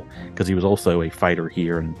recall because he was also a fighter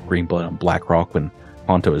here in Greenblood on Blackrock when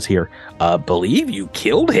Honto is here. Believe you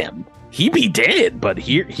killed him. He be dead, but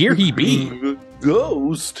here he be.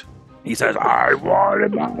 Ghost. He says, I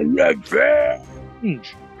wanted my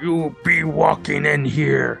revenge. You be walking in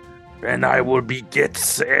here, and I will be get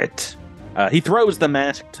set. He throws the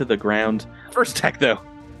mask to the ground. First attack, though,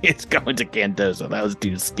 it's going to Candoso. That was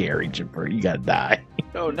too scary, Jimper. You gotta die.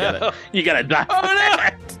 Oh, no. You gotta die. Oh, no.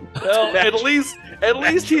 Well, at least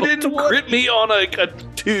he didn't crit me on a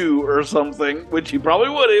 2 or something, which he probably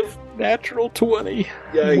would have. Natural 20.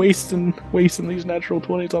 Yeah, wasting these natural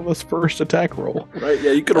 20s on this first attack roll. Right,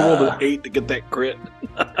 yeah, you could have rolled an 8 to get that crit.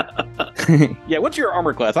 Yeah, what's your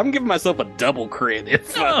armor class? I'm giving myself a double crit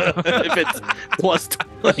if it's plus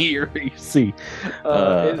 20 or AC.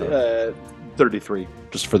 33,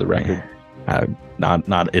 just for the record.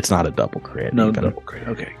 It's not a double crit. No double crit.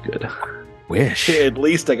 Okay, good. Wish. At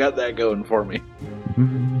least I got that going for me.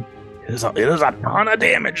 It is a ton of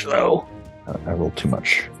damage, though. I rolled too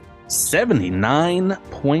much. 79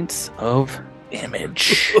 points of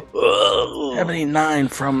damage. 79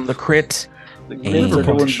 from the crit. The crits are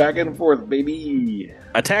going back and forth, baby.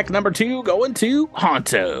 Attack number 2 going to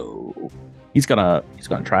Honto. He's gonna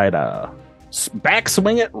try to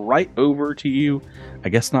backswing it right over to you. I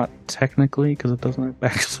guess not technically because it doesn't have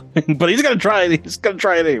backswing, but he's gonna try it. He's gonna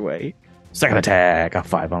try it anyway. Second attack, a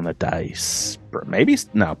 5 on the dice. Maybe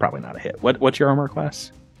no, probably not a hit. What's your armor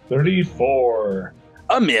class? 34.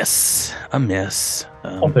 A miss. I'll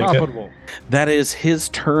take it. That is his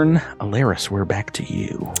turn. Alaris, we're back to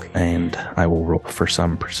you. And I will roll for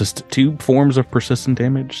some 2 forms of persistent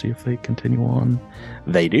damage, see if they continue on.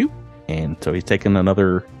 They do. And so he's taken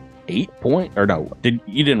another 8 point, or no?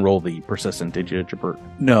 You didn't roll the persistent, did you, Jabert?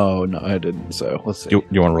 No, I didn't. So let's see.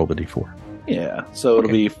 You want to roll the D4? Yeah. So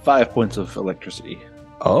it'll be 5 points of electricity.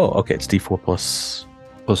 Oh, okay. It's D4 plus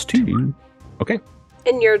 2. Okay.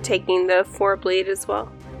 And you're taking the 4 bleed as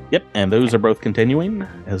well. Yep, and those are both continuing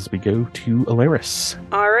as we go to Alaris.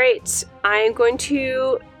 All right. I am going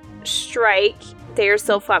to strike. They are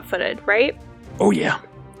still flat-footed, right? Oh, yeah.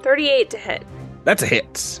 38 to hit. That's a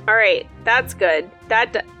hit. All right. That's good.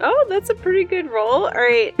 That's a pretty good roll. All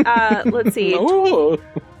right. Let's see. Oh.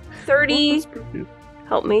 30.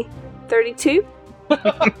 Help me. 32?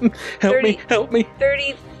 Help me.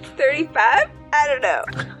 30, 35? I don't know.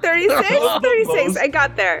 36? 36. I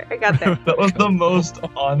got there. That was the most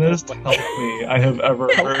honest help me I have ever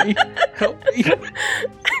heard. Help me.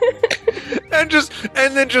 and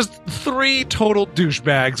then just 3 total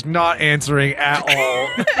douchebags not answering at all.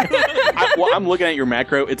 I'm looking at your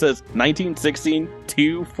macro. It says 19, 16,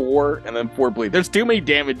 2, 4, and then 4 bleed. There's too many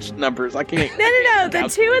damage numbers. I can't. No. The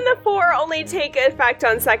 2 and the 4 only take effect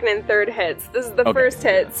on second and third hits. This is the first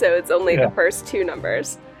hit, so it's only the first 2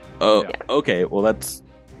 numbers. Oh, okay. Well, that's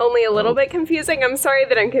only a little bit confusing. I'm sorry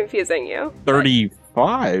that I'm confusing you.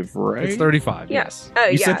 35, right? It's 35. Yeah. Yes. Oh,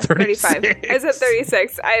 You yeah. said 36. 35. I said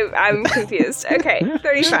 36. I'm confused. Okay,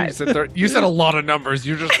 35. You said a lot of numbers.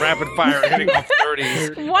 You're just rapid fire hitting off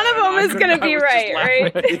 30s. One of them is going to be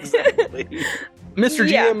right? Exactly. Mr.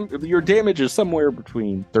 GM, your damage is somewhere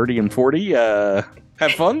between 30 and 40. Have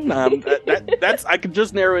fun. That's I can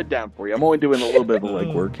just narrow it down for you. I'm only doing a little bit of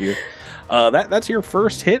legwork here. That's your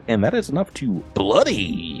first hit, and that is enough to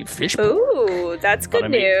bloody fish. Ooh, that's good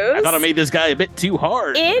news. I thought I made this guy a bit too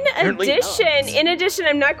hard. In addition,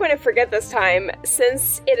 I'm not going to forget this time.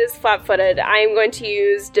 Since it is flat-footed, I am going to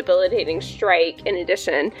use debilitating strike in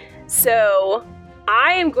addition. So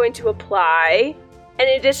I am going to apply an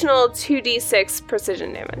additional 2d6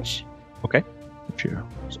 precision damage. Okay.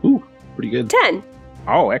 Ooh, pretty good. 10.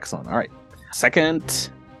 Oh, excellent. All right.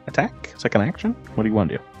 Second attack? Second action? What do you want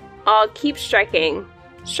to do? I'll keep striking.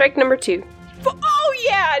 Strike number 2. Oh,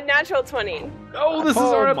 yeah! Natural 20. Oh, this is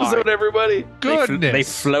our episode, everybody. Goodness. They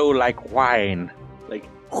flow like wine. Like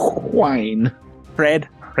wine. Red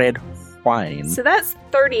wine. So that's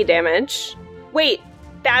 30 damage. Wait,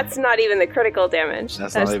 that's not even the critical damage.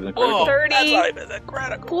 That's not even the critical. 30 That's not even the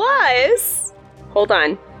critical. plus... Hold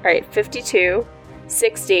on. All right, 52,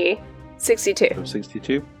 60, 62.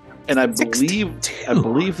 62. And I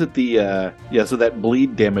believe that the so that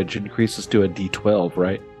bleed damage increases to a D12,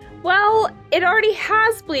 right? Well, it already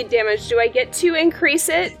has bleed damage. Do I get to increase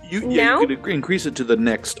it now? You could increase it to the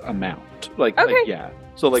next amount. Okay.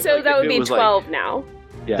 So that would be 12 now.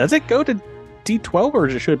 Yeah. Does it go to D12 or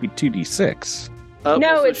should it be 2D6?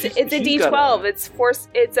 No, it's a D12.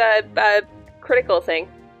 It's a critical thing.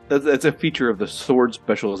 That's a feature of the sword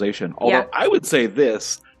specialization. Although I would say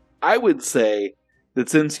that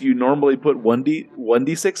since you normally put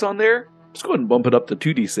 1d6 on there, just go ahead and bump it up to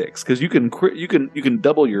 2d6 because you can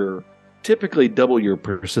typically double your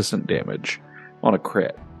persistent damage on a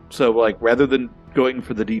crit. So rather than going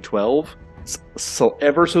for the d12, so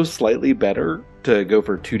ever so slightly better to go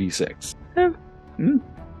for 2d6. I don't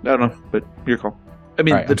know, but your call. I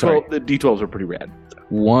mean, the d12s are pretty rad.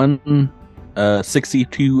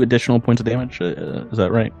 62 additional points of damage. Is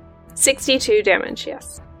that right? 62 damage.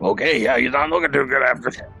 Yes. Okay, yeah, you're not looking too good after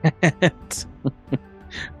that.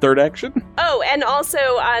 Third action? Oh, and also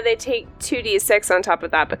they take 2d6 on top of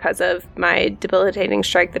that because of my debilitating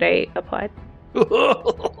strike that I applied.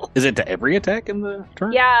 Is it to every attack in the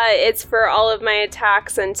turn? Yeah, it's for all of my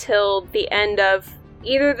attacks until the end of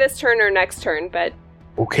either this turn or next turn, but...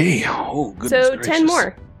 Okay, oh, goodness So gracious. 10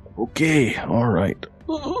 more. Okay, alright.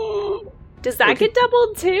 Does that get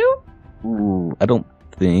doubled too? Ooh, I don't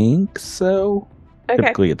think so. Okay.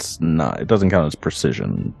 Typically it's not. It doesn't count as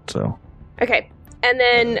precision, so... Okay, and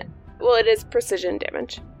then, well, it is precision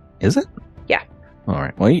damage. Is it? Yeah.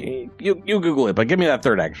 Alright, well, you Google it, but give me that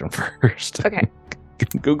third action first. Okay.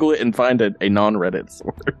 Google it and find a non-Reddit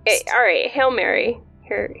source. Alright, Hail Mary.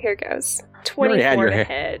 Here goes. 24 to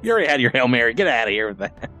hit. You already had your Hail Mary. Get out of here with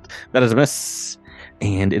that. That is a miss.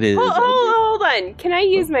 And it is... Hold on. Can I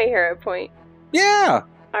use my hero point? Yeah.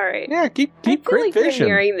 Alright. Yeah, keep I feel crit like we're fishing.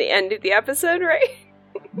 nearing the end of the episode, right?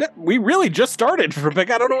 We really just started,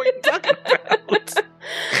 Rebecca. I don't know what you're talking about.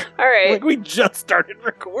 Alright. We just started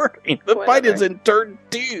recording. The fight is in turn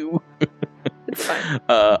 2. It's fine.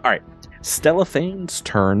 Alright. Stella Fane's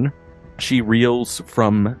turn. She reels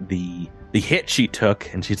from the hit she took,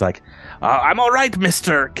 and she's like, I'm all right,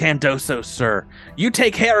 Mr. Candoso, sir. You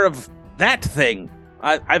take care of that thing.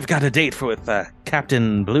 I've got a date with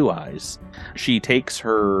Captain Blue Eyes. She takes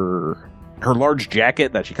her her large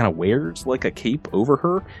jacket that she kind of wears like a cape over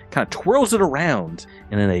her, kind of twirls it around,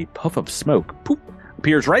 and in a puff of smoke, poop,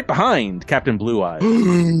 appears right behind Captain Blue Eyes.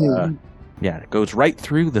 It goes right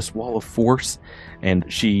through this wall of force,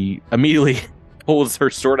 and she immediately pulls her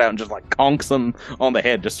sword out and just like conks him on the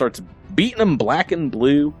head, just starts beating him black and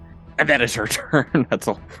blue, and that is her turn. That's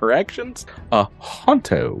all for actions.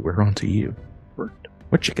 Honto, we're on to you.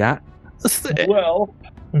 What you got? Well,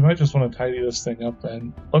 we might just want to tidy this thing up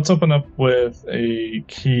then. Let's open up with a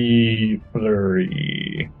key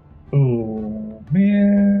flurry. Ooh,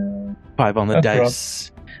 man. 5 on the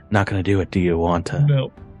dice. Rough. Not going to do it. Do you want to?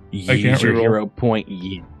 No. Use your hero point.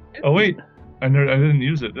 Yeah. Oh, wait. I didn't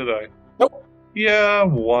use it, did I? Nope. Yeah,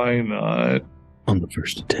 why not? On the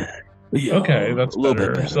first attack. Yeah, okay, that's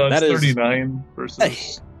better. So that's 39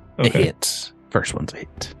 versus... A hit. First one's a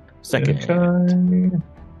hit. Second. Okay.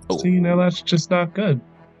 See, now that's just not good.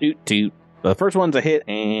 Toot. The first one's a hit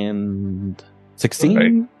and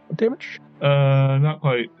 16 damage? Not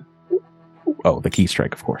quite. Oh, the key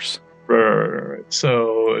strike, of course. Right.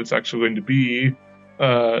 So it's actually going to be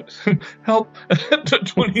help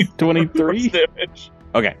 23 damage.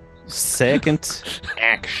 Okay. Second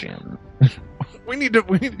action. We need to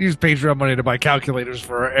use Patreon money to buy calculators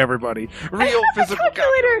for everybody. Real physical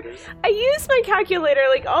calculator. I use my calculator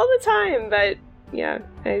like all the time, but yeah,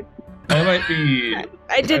 I might be.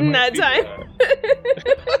 I didn't that time.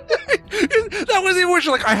 That was the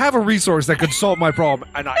emotion. Like, I have a resource that could solve my problem,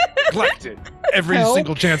 and I neglect it every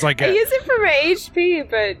single chance I get. I use it for my HP,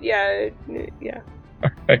 but yeah. All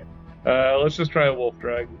right. Let's just try a wolf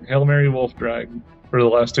drag. Hail Mary wolf drag for the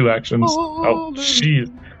last 2 actions. Oh,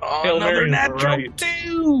 jeez. Hail Mary natural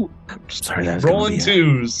 2. Sorry, that was rolling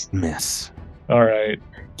 2s. Miss. All right.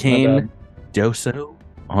 Kane Doso.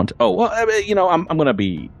 Oh well, I'm gonna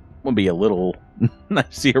be a little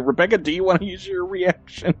nice here. Rebecca, do you want to use your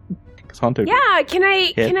reaction? Yeah, can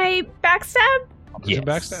I backstab? Yes.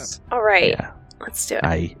 Backstab. All right. Yeah. Let's do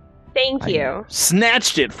it. Thank I you.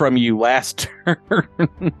 Snatched it from you last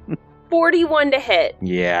turn. 41 to hit.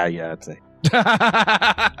 Yeah, that's it.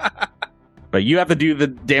 But you have to do the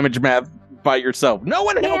damage math by yourself. No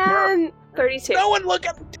one help her. 32. No one look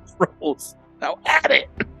at the rolls. Now add it.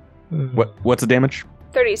 What's the damage?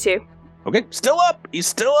 32. Okay, still up. He's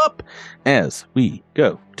still up. As we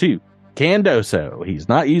go to Candoso. He's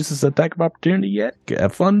not used his attack of opportunity yet.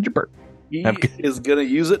 Have fun, Jabber. He is going to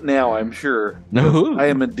use it now, I'm sure. No. I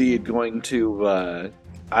am indeed going to...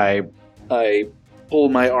 I pull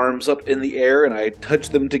my arms up in the air, and I touch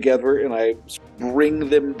them together, and I bring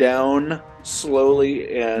them down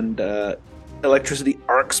slowly, and electricity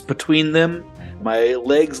arcs between them. My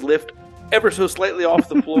legs lift ever so slightly off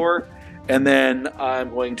the floor, and then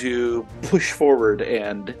I'm going to push forward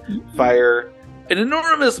and fire an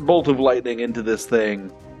enormous bolt of lightning into this thing,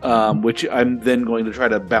 which I'm then going to try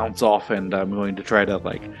to bounce off, and I'm going to try to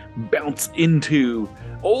bounce into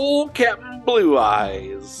old Captain Blue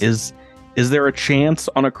Eyes. Is there a chance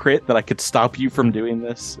on a crit that I could stop you from doing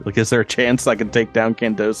this? Is there a chance I could take down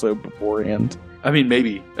Candoso beforehand? I mean,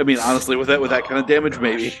 maybe. I mean, honestly, with that kind of damage,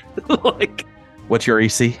 maybe. What's your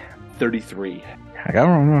AC? 33. I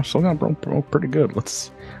don't know. Still got roll pretty good.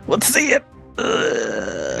 Let's see it.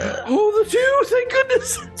 Oh, the 2! Thank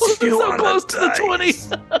goodness! Still so close to the 20.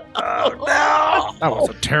 Oh no! That was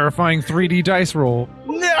a terrifying 3D dice roll.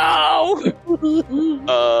 No!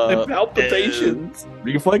 The palpitations.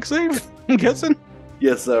 Reflex save, I'm guessing.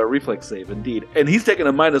 Yes, reflex save indeed. And he's taking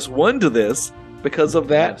a -1 to this because of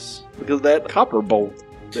that. Yes. Because of that copper bolt.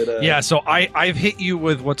 So I've hit you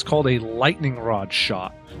with what's called a lightning rod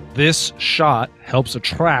shot. This shot helps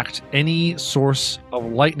attract any source of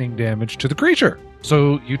lightning damage to the creature.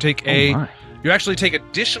 So you take you actually take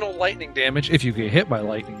additional lightning damage if you get hit by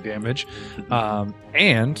lightning damage,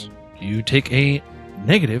 and you take a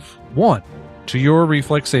 -1 to your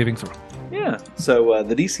reflex saving throw. Yeah. So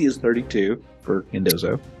the DC is 32 for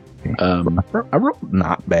Candoso. I rolled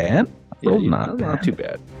not bad. Not too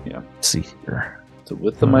bad. Yeah. Let's see here. So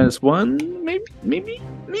with the -1, maybe.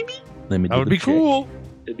 Let me. That would be cool.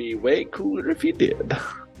 It'd be way cooler if you did.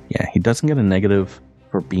 Yeah, he doesn't get a negative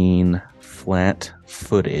for being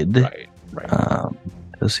flat-footed. Right.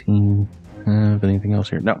 Does he have anything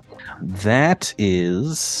else here? No. That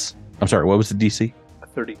is... I'm sorry, what was the DC?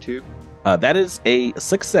 32. That is a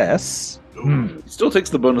success. Still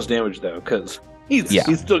takes the bonus damage, though, because he's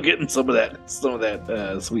still getting some of that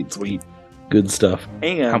sweet good stuff.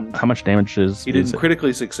 And how much damage is... He didn't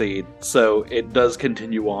critically succeed, so it does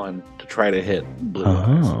continue on to try to hit Blue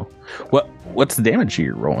Eyes. What's the damage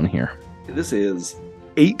you're rolling here? This is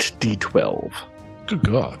 8d12. Good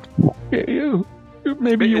God.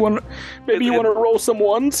 Maybe you want to roll some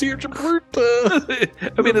ones here, Jabert.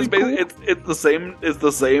 I mean, it's the same. It's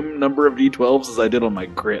the same number of d12s as I did on my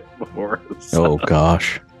crit before. So. Oh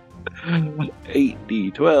gosh.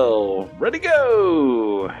 8d12, ready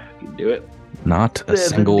go. You can do it. Not a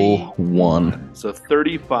single one. So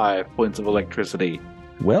 35 points of electricity.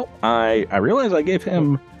 Well, I realize I gave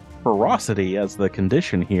him ferocity as the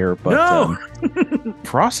condition here, but no!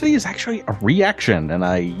 Ferocity is actually a reaction, and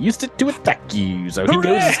I used it to attack you. So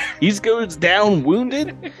he goes down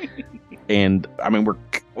wounded, and I mean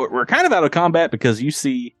we're kind of out of combat because you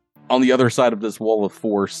see on the other side of this wall of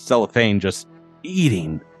force, Stella Fane just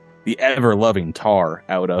eating the ever-loving tar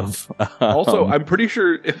out of. Also, I'm pretty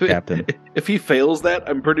sure Captain. If he fails that,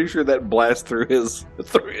 I'm pretty sure that blasts through his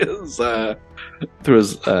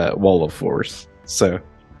wall of force. So.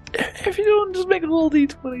 If you don't just make a little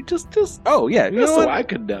d20, just oh yeah, you know so what? I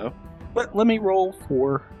could know. Let me roll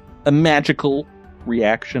for a magical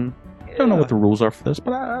reaction. I don't know what the rules are for this,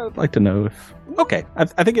 but I'd like to know if. Okay, I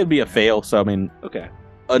think it'd be a fail. So I mean, okay,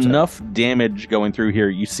 enough damage going through here.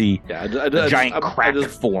 You see, a giant crack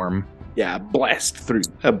form. Yeah, blast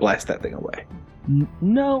that thing away.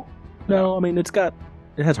 No. I mean, it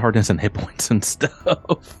has hardness and hit points and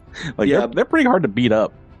stuff. They're pretty hard to beat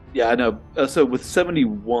up. Yeah, I know. So with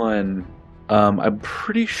 71, I'm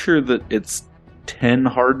pretty sure that it's 10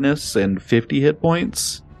 hardness and 50 hit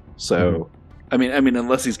points. So, I mean,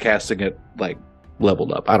 unless he's casting it like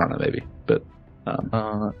leveled up, I don't know, maybe. But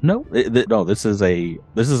no, this is a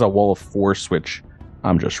wall of force which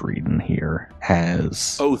I'm just reading here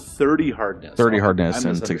has 30 hardness, 30 hardness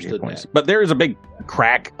and 60 hit points. But there is a big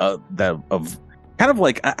crack of kind of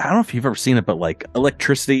like I don't know if you've ever seen it, but like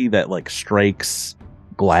electricity that like strikes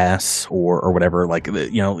glass or whatever, like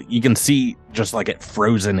you can see just like it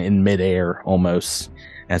frozen in midair almost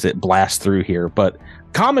as it blasts through here. But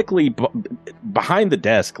comically behind the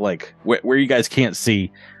desk, like where you guys can't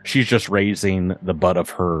see, she's just raising the butt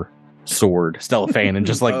of her sword, Stella Fane, and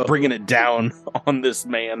just like bringing it down on this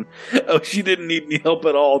man. Oh, she didn't need any help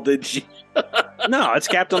at all, did she? No, it's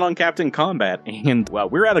captain on captain combat, and well,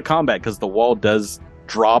 we're out of combat because the wall does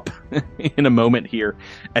drop in a moment here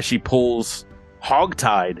as she pulls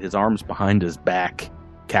hogtied, his arms behind his back,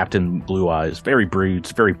 Captain Blue Eyes, very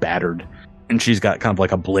bruised, very battered, and she's got kind of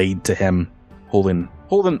like a blade to him, holding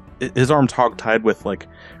his arms hogtied with like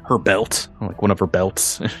her belt, like one of her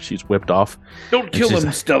belts. She's whipped off. Don't kill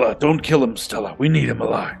him, Stella. Don't kill him, Stella. We need him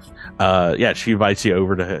alive. Yeah, she invites you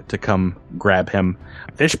over to come grab him.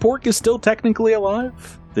 Fishpork is still technically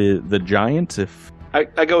alive. The giant. If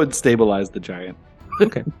I go and stabilize the giant.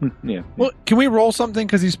 Okay. Yeah. Well, can we roll something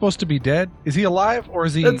because he's supposed to be dead? Is he alive or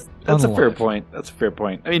is he? That's a fair point. That's a fair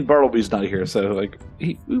point. I mean, Bartleby's not here, so like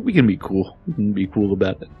we can be cool. We can be cool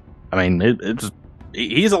about it. I mean,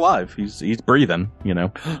 he's alive. He's breathing. You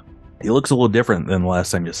know, he looks a little different than the last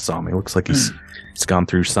time you saw him. He looks like he's gone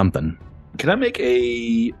through something. Can I make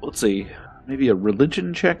let's see, maybe a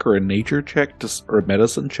religion check or a nature check or a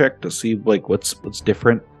medicine check to see like what's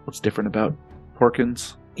different? What's different about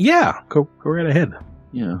Porkins? Yeah, go right ahead.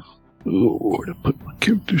 Yeah. Oh, where to put my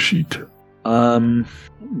character sheet?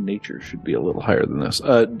 Nature should be a little higher than this.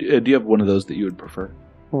 Do you have one of those that you would prefer?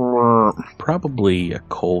 Probably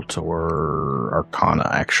occult or arcana,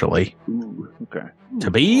 actually. Ooh, okay.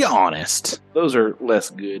 To be honest, those are less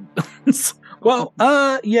good. Well,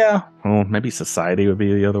 yeah. Well, maybe society would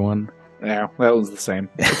be the other one. Yeah, that was the same.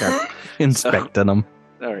 Okay. Inspecting them.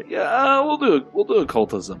 All right. Yeah, we'll do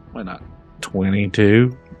occultism. Why not?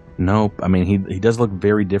 22. Nope. I mean, he does look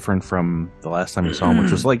very different from the last time you saw him,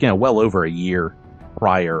 which was like well over a year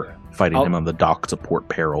prior, fighting him on the docks of Port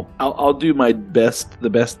Peril. I'll do my best, the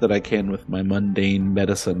best that I can with my mundane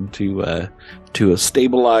medicine to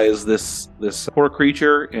stabilize this poor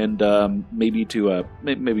creature and maybe to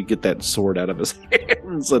maybe get that sword out of his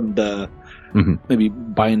hands and maybe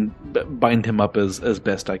bind him up as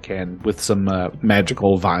best I can with some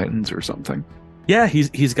magical vines or something. Yeah,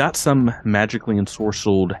 he's got some magically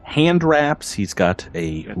ensorcelled hand wraps. He's got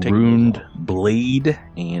a runed blade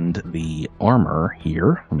and the armor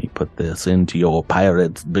here. Let me put this into your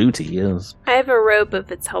pirate's booties. I have a rope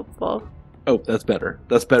if it's helpful. Oh, that's better.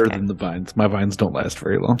 That's better than the vines. My vines don't last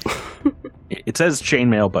very long. It says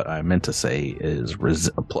chainmail, but I meant to say is a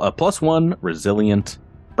 +1 resilient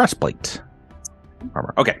breastplate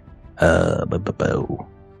armor. Okay.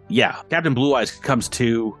 Yeah, Captain Blue Eyes comes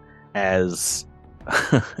to as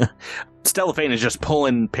Stella Fane is just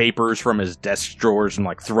pulling papers from his desk drawers and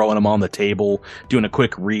like throwing them on the table, doing a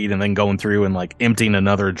quick read and then going through and like emptying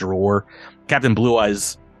another drawer. Captain Blue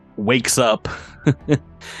Eyes wakes up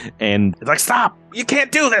and it's like, "Stop! You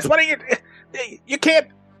can't do this! What are you can't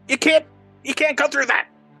You can't go through that.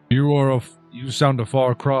 You sound a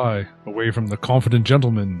far cry away from the confident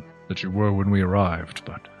gentleman that you were when we arrived,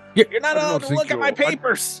 but you're not allowed to look at my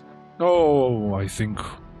papers. I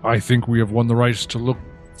think we have won the right to look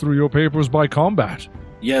through your papers by combat.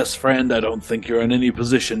 Yes, friend, I don't think you're in any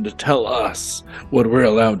position to tell us what we're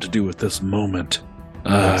allowed to do at this moment.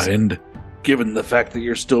 And given the fact that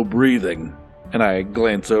you're still breathing, and I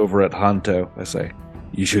glance over at Hanto, I say,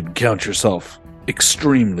 you should count yourself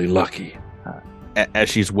extremely lucky. As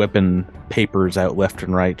she's whipping papers out left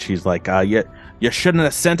and right, she's like, you shouldn't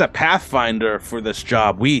have sent a Pathfinder for this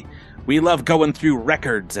job. We love going through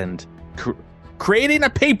records and creating a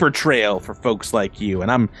paper trail for folks like you.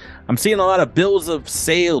 And I'm seeing a lot of bills of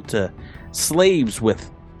sale to slaves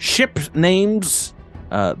with ship names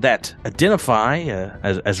that identify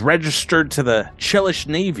as registered to the Chelish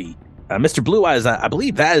Navy. Mr. Blue Eyes, I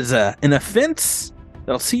believe that is an offense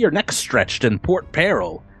that'll see your neck stretched in port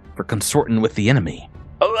peril for consorting with the enemy.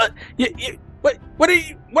 What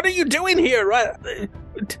are you doing here?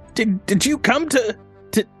 Did you come to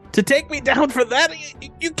take me down for that?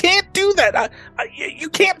 You can't do that. You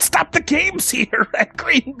can't stop the games here at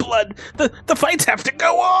Greenblood. The fights have to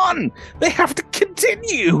go on. They have to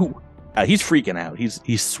continue. He's freaking out.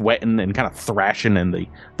 He's sweating and kind of thrashing in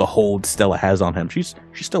the hold Stella has on him. She's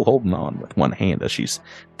still holding on with one hand as she's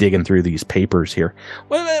digging through these papers here.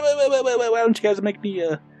 Wait, why don't you guys make me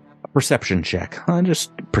a perception check?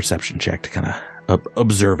 Just perception check to kind of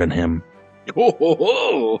observing him.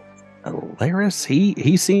 Laris,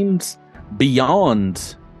 he seems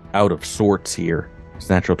beyond out of sorts here. It's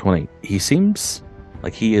natural 20. He seems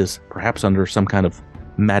like he is perhaps under some kind of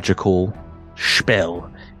magical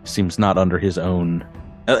spell. He seems not under his own.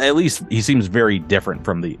 At least he seems very different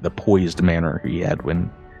from the poised manner he had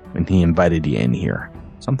when he invited you in here.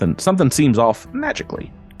 Something seems off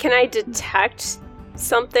magically. Can I detect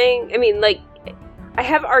something? I mean, like, I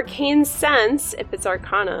have arcane sense if it's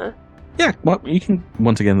arcana. Yeah, well, you can,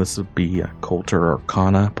 once again, this would be Coulter or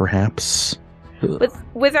Arcana, perhaps.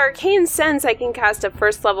 With arcane sense, I can cast a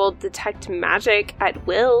first level detect magic at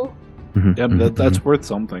will. Mm-hmm. Yeah, that's worth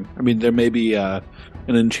something. I mean, there may be an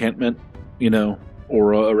enchantment,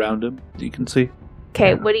 aura around him that you can see.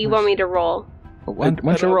 Okay, what do you want me to roll? Why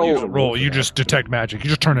don't you roll? You just detect magic. You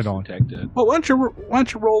just turn it on. Well, why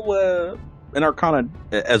don't you roll an Arcana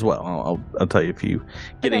as well? I'll tell you if you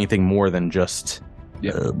get anything more than just.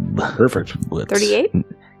 Yeah, perfect. 38?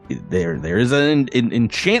 There is an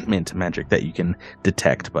enchantment magic that you can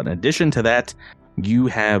detect, but in addition to that, you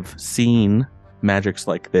have seen magics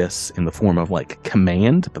like this in the form of like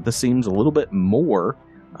command, but this seems a little bit more.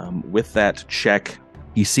 With that check,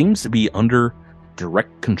 he seems to be under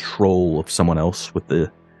direct control of someone else with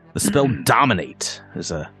the spell Dominate as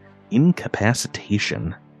a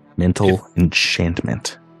incapacitation mental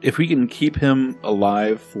enchantment. If we can keep him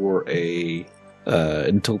alive for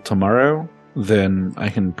until tomorrow, then I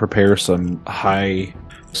can prepare some high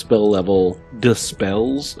spell level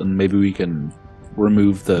dispels, and maybe we can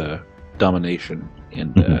remove the domination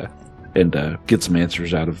and get some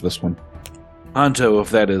answers out of this one. Anto, if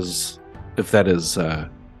that is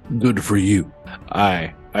good for you,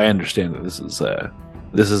 I understand that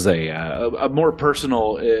this is a more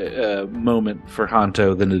personal moment for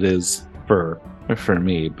Hanto than it is for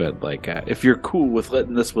me, but like if you're cool with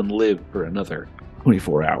letting this one live for another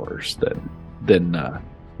 24 hours, then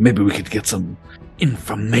maybe we could get some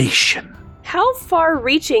information. How far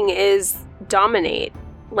reaching is Dominate?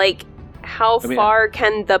 Like, how far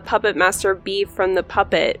can the puppet master be from the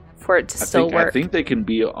puppet for it to still work? I think they can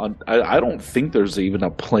be on. I don't think there's even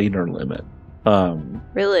a planar limit.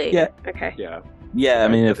 Really? Yeah. Okay. Yeah. I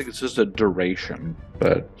mean, I think it's just a duration,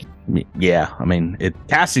 but. Yeah, I mean,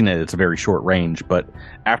 casting it's a very short range, but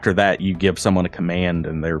after that, you give someone a command,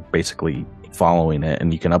 and they're basically following it,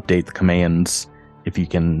 and you can update the commands if you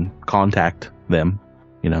can contact them.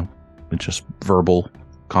 It's just verbal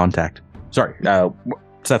contact. Sorry,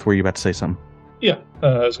 Seth, were you about to say something? Yeah,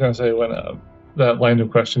 I was going to say when that line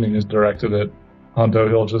of questioning is directed at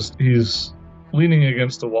Hanto, he's leaning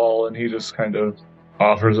against the wall, and he just kind of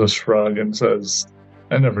offers a shrug and says,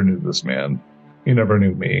 "I never knew this man. He never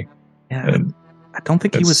knew me." Yeah, and I don't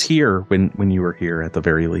think he was here when you were here at the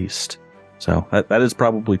very least. So that is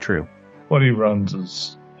probably true. What he runs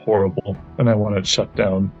is horrible, and I want it shut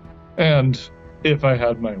down. And if I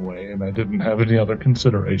had my way and I didn't have any other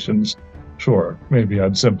considerations, sure, maybe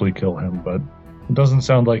I'd simply kill him, but it doesn't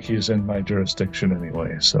sound like he's in my jurisdiction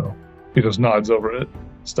anyway, so he just nods over at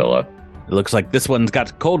Stella. It looks like this one's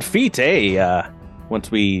got cold feet, eh?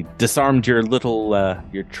 Once we disarmed your little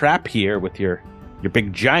your trap here with your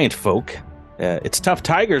big giant folk. It's tough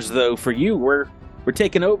tigers, though, for you. Where we're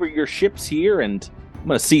taking over your ships here, and I'm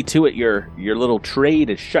gonna see to it your little trade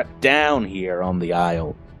is shut down here on the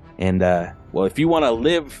Isle. And well, if you want to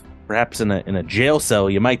live perhaps in a jail cell,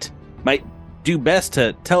 you might do best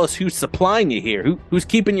to tell us who's supplying you here, who's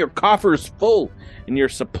keeping your coffers full and your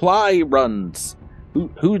supply runs,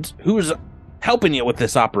 who's helping you with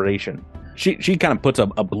this operation. She kind of puts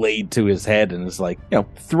a blade to his head and is like,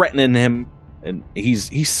 threatening him, and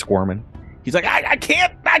he's squirming. He's like, I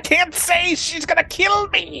can't say. She's gonna kill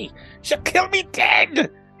me. She'll kill me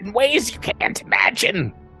dead in ways you can't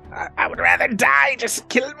imagine. I would rather die. Just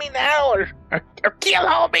kill me now or kill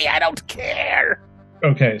homie. I don't care.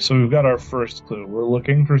 Okay, so we've got our first clue. We're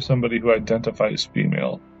looking for somebody who identifies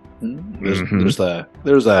female. That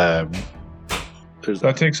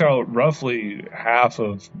takes out roughly half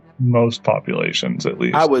of most populations, at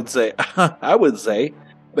least. I would say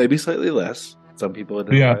maybe slightly less. Some people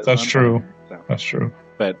identify. Yeah, that's true. So. That's true.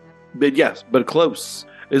 But yes, but close.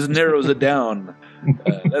 It narrows it down.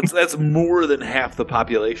 That's more than half the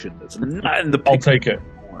population. That's not in the picture.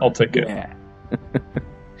 I'll take it. Yeah.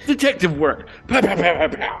 Detective work. Pow, pow, pow,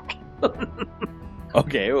 pow, pow.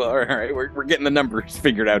 Okay, well, all right, we're getting the numbers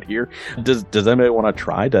figured out here. Does anybody want to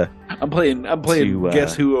try to? I'm playing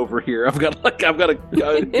Guess Who over here. I've got a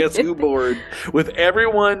Guess Who board with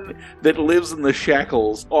everyone that lives in the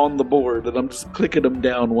shackles on the board, and I'm just clicking them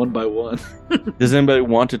down one by one. Does anybody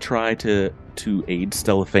want to try to aid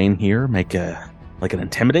Stella Fane here? Make an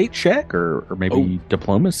intimidate check or maybe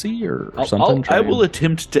diplomacy or something? I will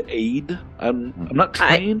attempt to aid. I'm not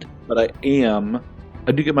trained, but I am.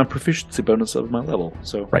 I do get my proficiency bonus of my level,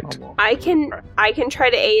 so right. I can try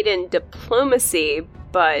to aid in diplomacy,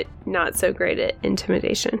 but not so great at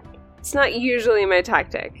intimidation. It's not usually my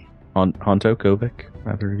tactic. Honto, Kovic,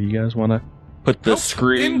 either of you guys want to put the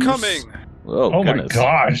screws? Incoming! Oh my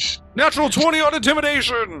gosh! Natural 20 on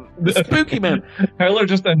intimidation! Spooky man. Tyler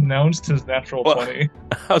just announced his natural 20.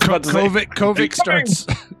 I was about to say, Kovic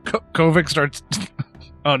starts.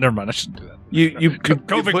 Oh, never mind. I shouldn't do that.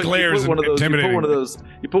 Kovic glares and intimidating.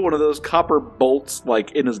 You put one of those copper bolts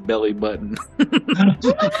like in his belly button.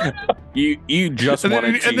 you just and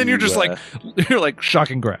wanted then, to, and then you're just you're like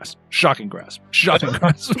shocking grasp.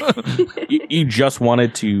 you just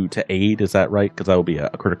wanted to aid, is that right? Because that would be a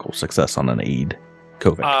critical success on an aid,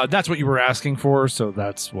 Kovic. That's what you were asking for, so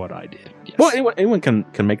that's what I did. Yes. Well, anyone can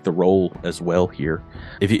make the roll as well here.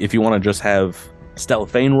 If you want to just have Stella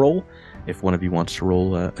Fane roll. If one of you wants to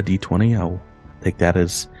roll a d20, I'll take that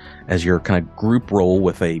as your kind of group roll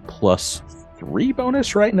with a +3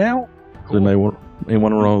 bonus right now. Cool. Anyone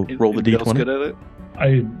want to roll the d20? Good at it?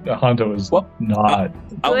 Honto is not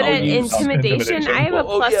good at intimidation. I have a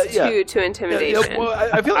 +2 to intimidation. Yeah,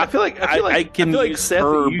 well, I feel like Seth,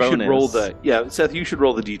 you should roll Seth, you should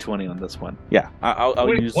roll the d20 on this one. Yeah, I'll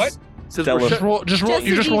use. What? Stella. You're just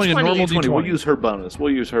rolling a normal d20. We'll use her bonus.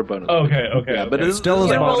 Okay. Yeah, but it's Stella's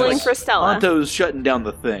You're rolling for Stella. Honto's shutting down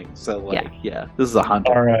the thing. So this is a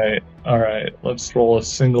Honto. All right. Let's roll a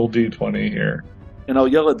single d20 here. And I'll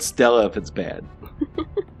yell at Stella if it's bad.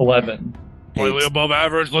 11. Slightly above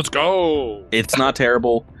average. Let's go. It's not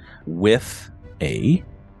terrible with a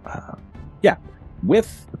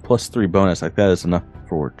with the +3 bonus. Like that is enough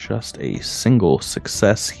for just a single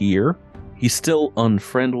success here. He's still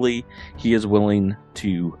unfriendly. He is willing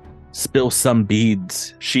to spill some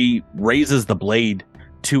beads. She raises the blade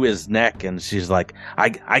to his neck and she's like,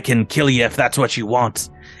 I can kill you if that's what you want.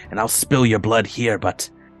 And I'll spill your blood here, but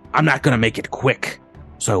I'm not going to make it quick.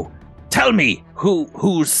 So tell me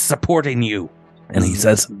who's supporting you. And he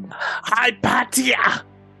says, Hypatia!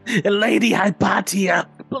 Lady Hypatia,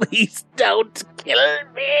 please don't kill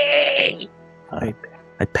me.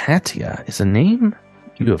 Hypatia is a name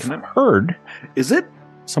you have heard. Is it?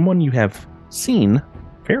 Someone you have seen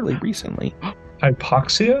fairly recently.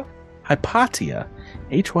 Hypoxia? Hypatia.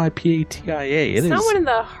 Hypatia. It's not one of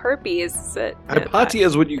the herpes. Hypatia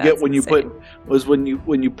is what you get when you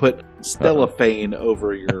put Stella Fane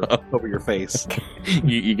over your face.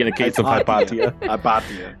 you get a case of Hypatia.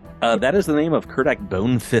 Hypatia. That is the name of Kurdak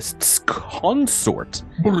Bonefist's consort.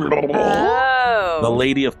 Oh. The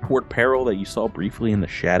Lady of Port Peril that you saw briefly in the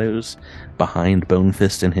shadows behind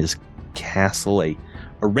Bonefist in his castle. A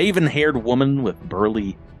raven-haired woman with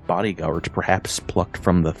burly bodyguards, perhaps plucked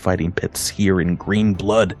from the fighting pits here in green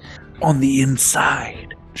blood on the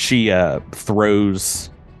inside. She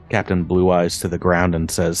throws Captain Blue Eyes to the ground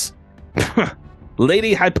and says,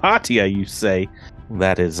 Lady Hypatia, you say?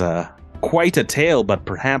 That is quite a tale, but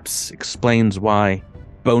perhaps explains why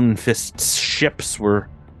Bonefist's ships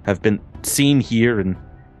have been seen here in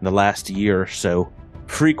the last year or so,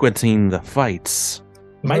 frequenting the fights.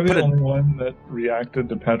 Was I the only one that reacted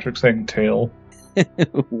to Patrick saying tail?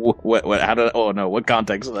 What? What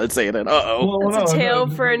context did I say it in? Uh-oh. It's a tale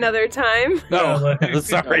for another time. No,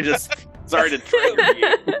 sorry to trigger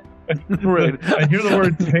you. Right. I hear the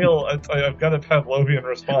word tail. I've got a Pavlovian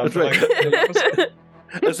response. Right.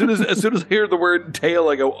 As soon as I hear the word tail,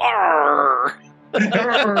 I go, "Arr!"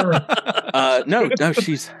 No.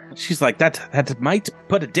 She's like that might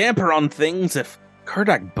put a damper on things if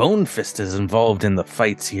Kurdak Bonefist is involved in the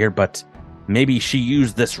fights here, but maybe she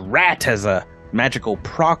used this rat as a magical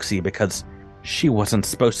proxy because she wasn't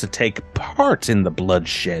supposed to take part in the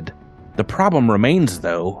bloodshed. The problem remains,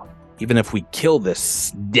 though, even if we kill this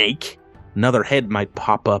snake, another head might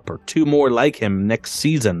pop up or two more like him next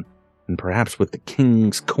season, and perhaps with the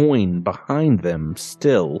king's coin behind them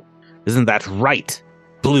still. Isn't that right?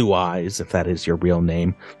 Blue Eyes, if that is your real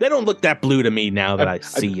name. They don't look that blue to me now that I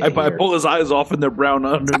see you. I pull his eyes off and they're brown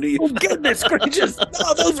underneath. Oh, goodness gracious.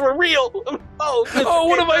 No, those were real. Oh,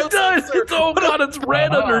 what have I done? Oh, God, it's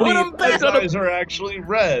red underneath. His eyes are actually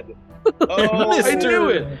red. Oh, I knew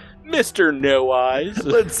it. Mr. No Eyes.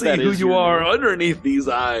 Let's see who you are underneath these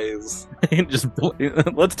eyes.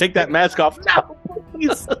 Let's take that mask off. No,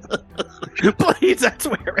 please. Please, that's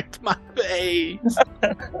where it's my face.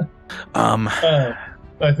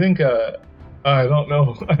 I think I don't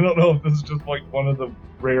know. I don't know if this is just like one of the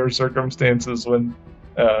rare circumstances when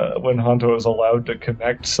Honto is allowed to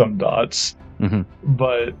connect some dots. Mm-hmm.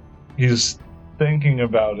 But he's thinking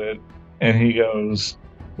about it, and he goes,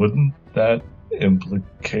 "Wouldn't that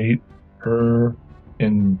implicate her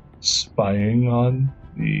in spying on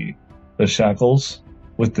the shackles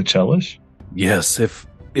with the Chelish?" Yes, if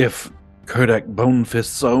Kurdak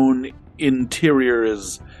Bonefist's own interior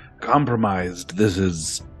is compromised, this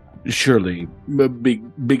is surely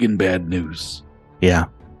big and bad news. Yeah.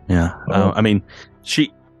 I mean,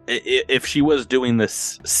 if she was doing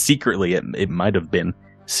this secretly, it might have been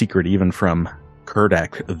secret even from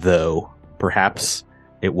Kurdak, though. Perhaps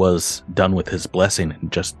it was done with his blessing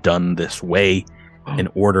and just done this way in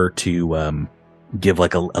order to give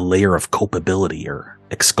like a layer of culpability or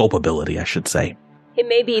exculpability, I should say. It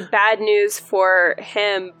may be bad news for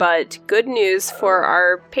him, but good news for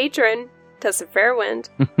our patron, Tessa Fairwind.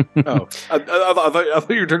 Oh, I thought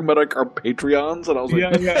you were talking about like our Patreons, and I was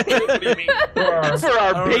like, yeah. What do you mean? For our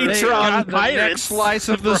Patreon the pirates. next slice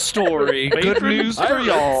of the story. Good news for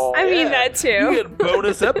y'all. I mean that too. You get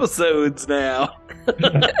bonus episodes now.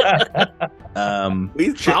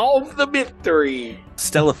 We solved the mystery.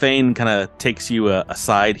 Stella Fane kind of takes you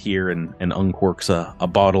aside here and uncorks a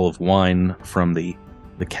bottle of wine from the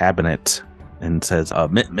cabinet and says,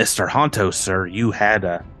 Mr. Honto, sir, you had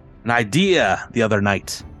an idea the other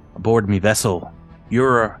night aboard me vessel.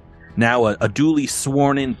 You're now a duly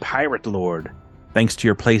sworn-in pirate lord, thanks to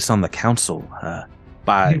your place on the council.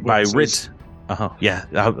 By writ... Yeah,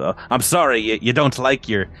 I'm sorry, you don't like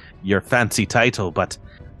your fancy title, but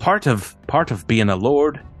part of being a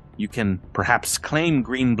lord, you can perhaps claim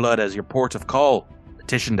Greenblood as your port of call,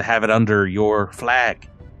 petition to have it under your flag,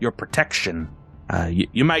 your protection.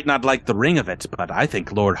 You might not like the ring of it, but I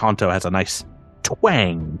think Lord Honto has a nice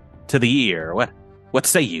twang to the ear. What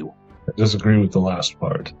say you? I disagree with the last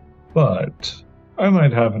part, but I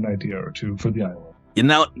might have an idea or two for the island. You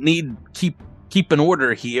now need keep an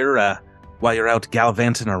order here while you're out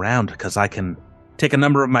gallivanting around, because I can take a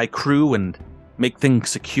number of my crew and make things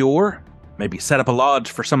secure. Maybe set up a lodge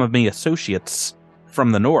for some of me associates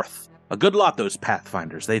from the north. A good lot, those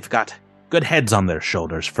Pathfinders. They've got good heads on their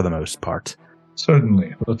shoulders for the most part.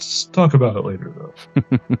 Certainly. Let's talk about it later,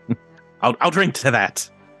 though. I'll drink to that.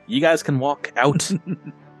 You guys can walk out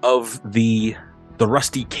of the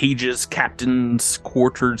Rusty Cage's captain's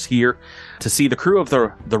quarters here to see the crew of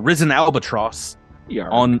the Risen Albatross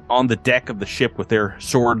on the deck of the ship with their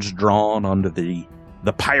swords drawn onto the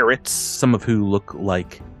pirates, some of who look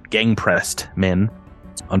like gang-pressed men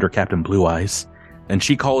under Captain Blue Eyes. And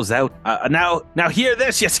she calls out, Now hear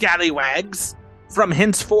this, you scallywags! From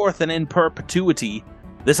henceforth and in perpetuity,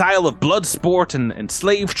 this Isle of blood sport and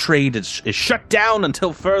slave trade is shut down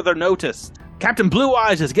until further notice. Captain Blue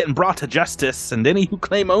Eyes is getting brought to justice, and any who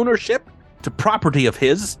claim ownership to property of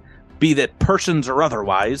his, be that persons or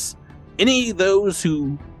otherwise, any those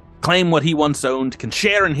who claim what he once owned can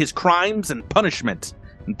share in his crimes and punishment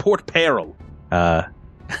in Port Peril.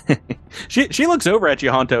 She looks over at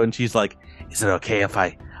you, Honto, and she's like, "Is it okay if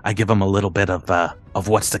I give him a little bit of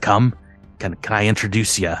what's to come? Can I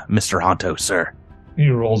introduce you, Mr. Honto, sir?" He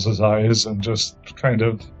rolls his eyes and just kind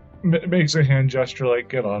of makes a hand gesture like,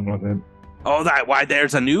 "Get on with it." "Oh, why,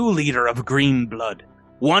 there's a new leader of green blood.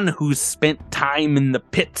 One who's spent time in the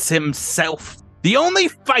pits himself. The only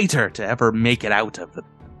fighter to ever make it out of the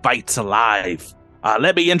fights alive.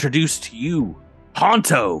 Let me introduce to you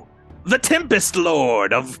Honto, the Tempest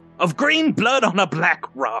Lord of green blood on a black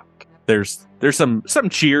rock. There's some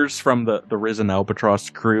cheers from the Risen Albatross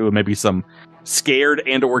crew, and maybe some scared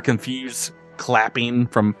and or confused clapping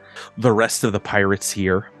from the rest of the pirates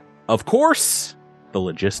here. Of course, the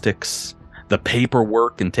logistics, the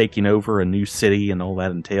paperwork, and taking over a new city and all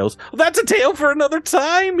that entails. Well, that's a tale for another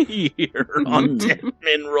time here on 10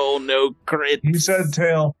 Men Roll No Crits. He said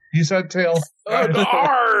tail. Arg,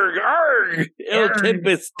 arg, El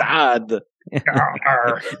Tempestad.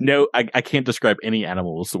 No, I can't describe any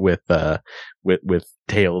animals with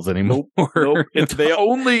tails anymore. Nope. They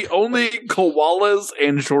only koalas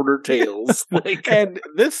and shorter tails. And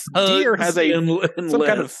this deer has some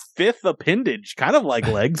kind of fifth appendage, kind of like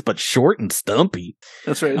legs, but short and stumpy.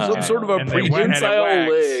 That's right. Some sort of a prehensile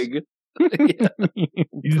leg.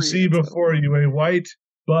 You see before you a white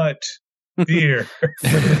butt deer.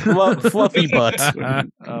 Fluffy butts.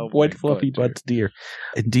 White fluffy butts deer.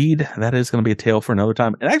 Indeed, that is going to be a tale for another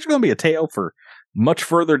time. And actually going to be a tale for much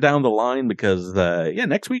further down the line because,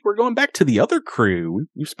 next week we're going back to the other crew.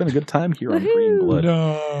 We've spent a good time here on Green Blood.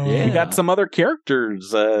 No. Yeah. We got some other characters.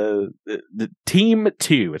 The Team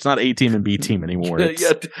 2. It's not A Team and B Team anymore.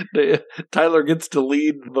 Tyler gets to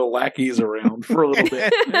lead the lackeys around for a little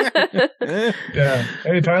bit. Yeah.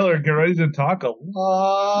 Hey, Tyler, get ready to talk a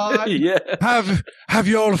lot. Yeah. Have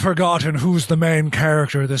you all forgotten who's the main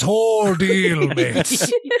character of this whole deal,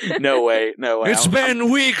 mates? No way. It's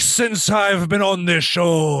been weeks since I've been on this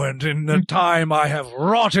show, and in the time I have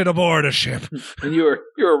rotted aboard a ship. And you're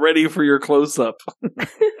ready for your close-up.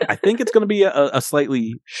 I think it's going to be a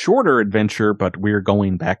slightly shorter adventure, but we're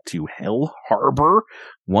going back to Hell Harbor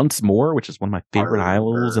once more, which is one of my favorite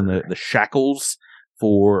isles in the Shackles,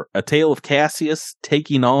 for a tale of Cassius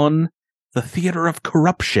taking on the theater of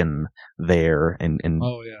corruption there, and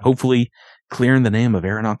hopefully clearing the name of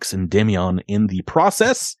Aeronox and Demion in the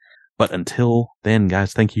process. But until then,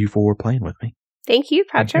 guys, thank you for playing with me. Thank you,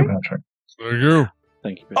 Patrick. Thank you.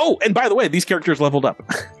 Thank you. Oh, and by the way, these characters leveled up.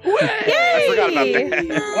 Yay! I forgot about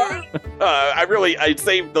that. I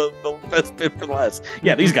saved the best bit for last.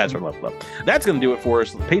 Yeah, these guys are leveled up. That's going to do it for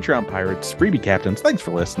us. Patreon Pirates, Freebie Captains, thanks for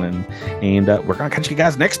listening. And we're going to catch you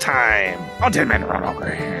guys next time on 10 Men Run Over.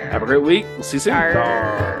 Have a great week. We'll see you soon.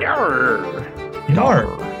 Yarr. Yarr.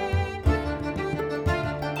 Yarr.